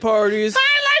 I like parties.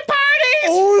 I like parties.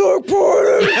 I like parties.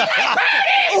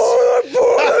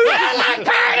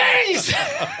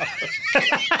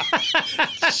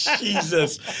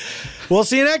 Jesus. We'll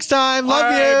see you next time. Love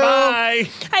All you. right, bye.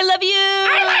 I love you.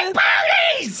 I like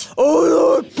Parties. I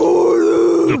like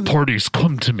parties. The parties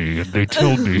come to me and they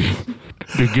tell me,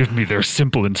 they give me their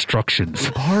simple instructions.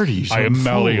 Parties. I am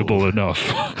malleable enough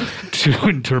to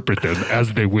interpret them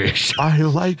as they wish. I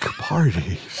like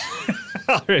parties.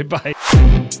 All right, bye.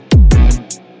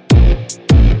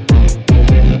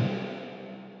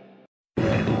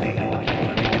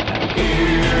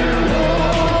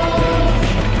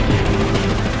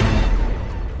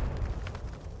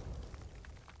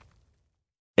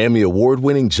 Emmy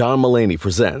award-winning John Mulaney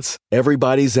presents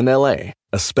Everybody's in L.A.,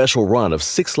 a special run of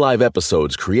 6 live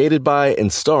episodes created by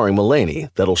and starring Mulaney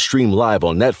that'll stream live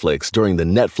on Netflix during the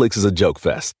Netflix is a Joke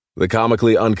Fest. The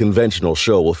comically unconventional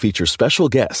show will feature special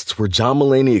guests where John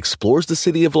Mulaney explores the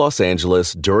city of Los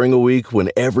Angeles during a week when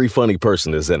every funny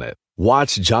person is in it.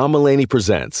 Watch John Mulaney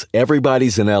Presents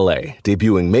Everybody's in L.A.,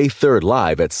 debuting May 3rd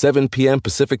live at 7 p.m.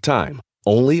 Pacific Time,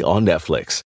 only on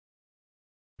Netflix.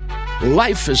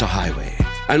 Life is a highway,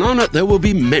 and on it there will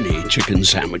be many chicken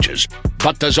sandwiches.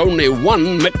 But there's only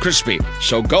one McCrispy.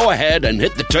 So go ahead and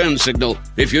hit the turn signal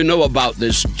if you know about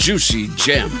this juicy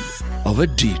gem of a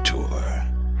detour.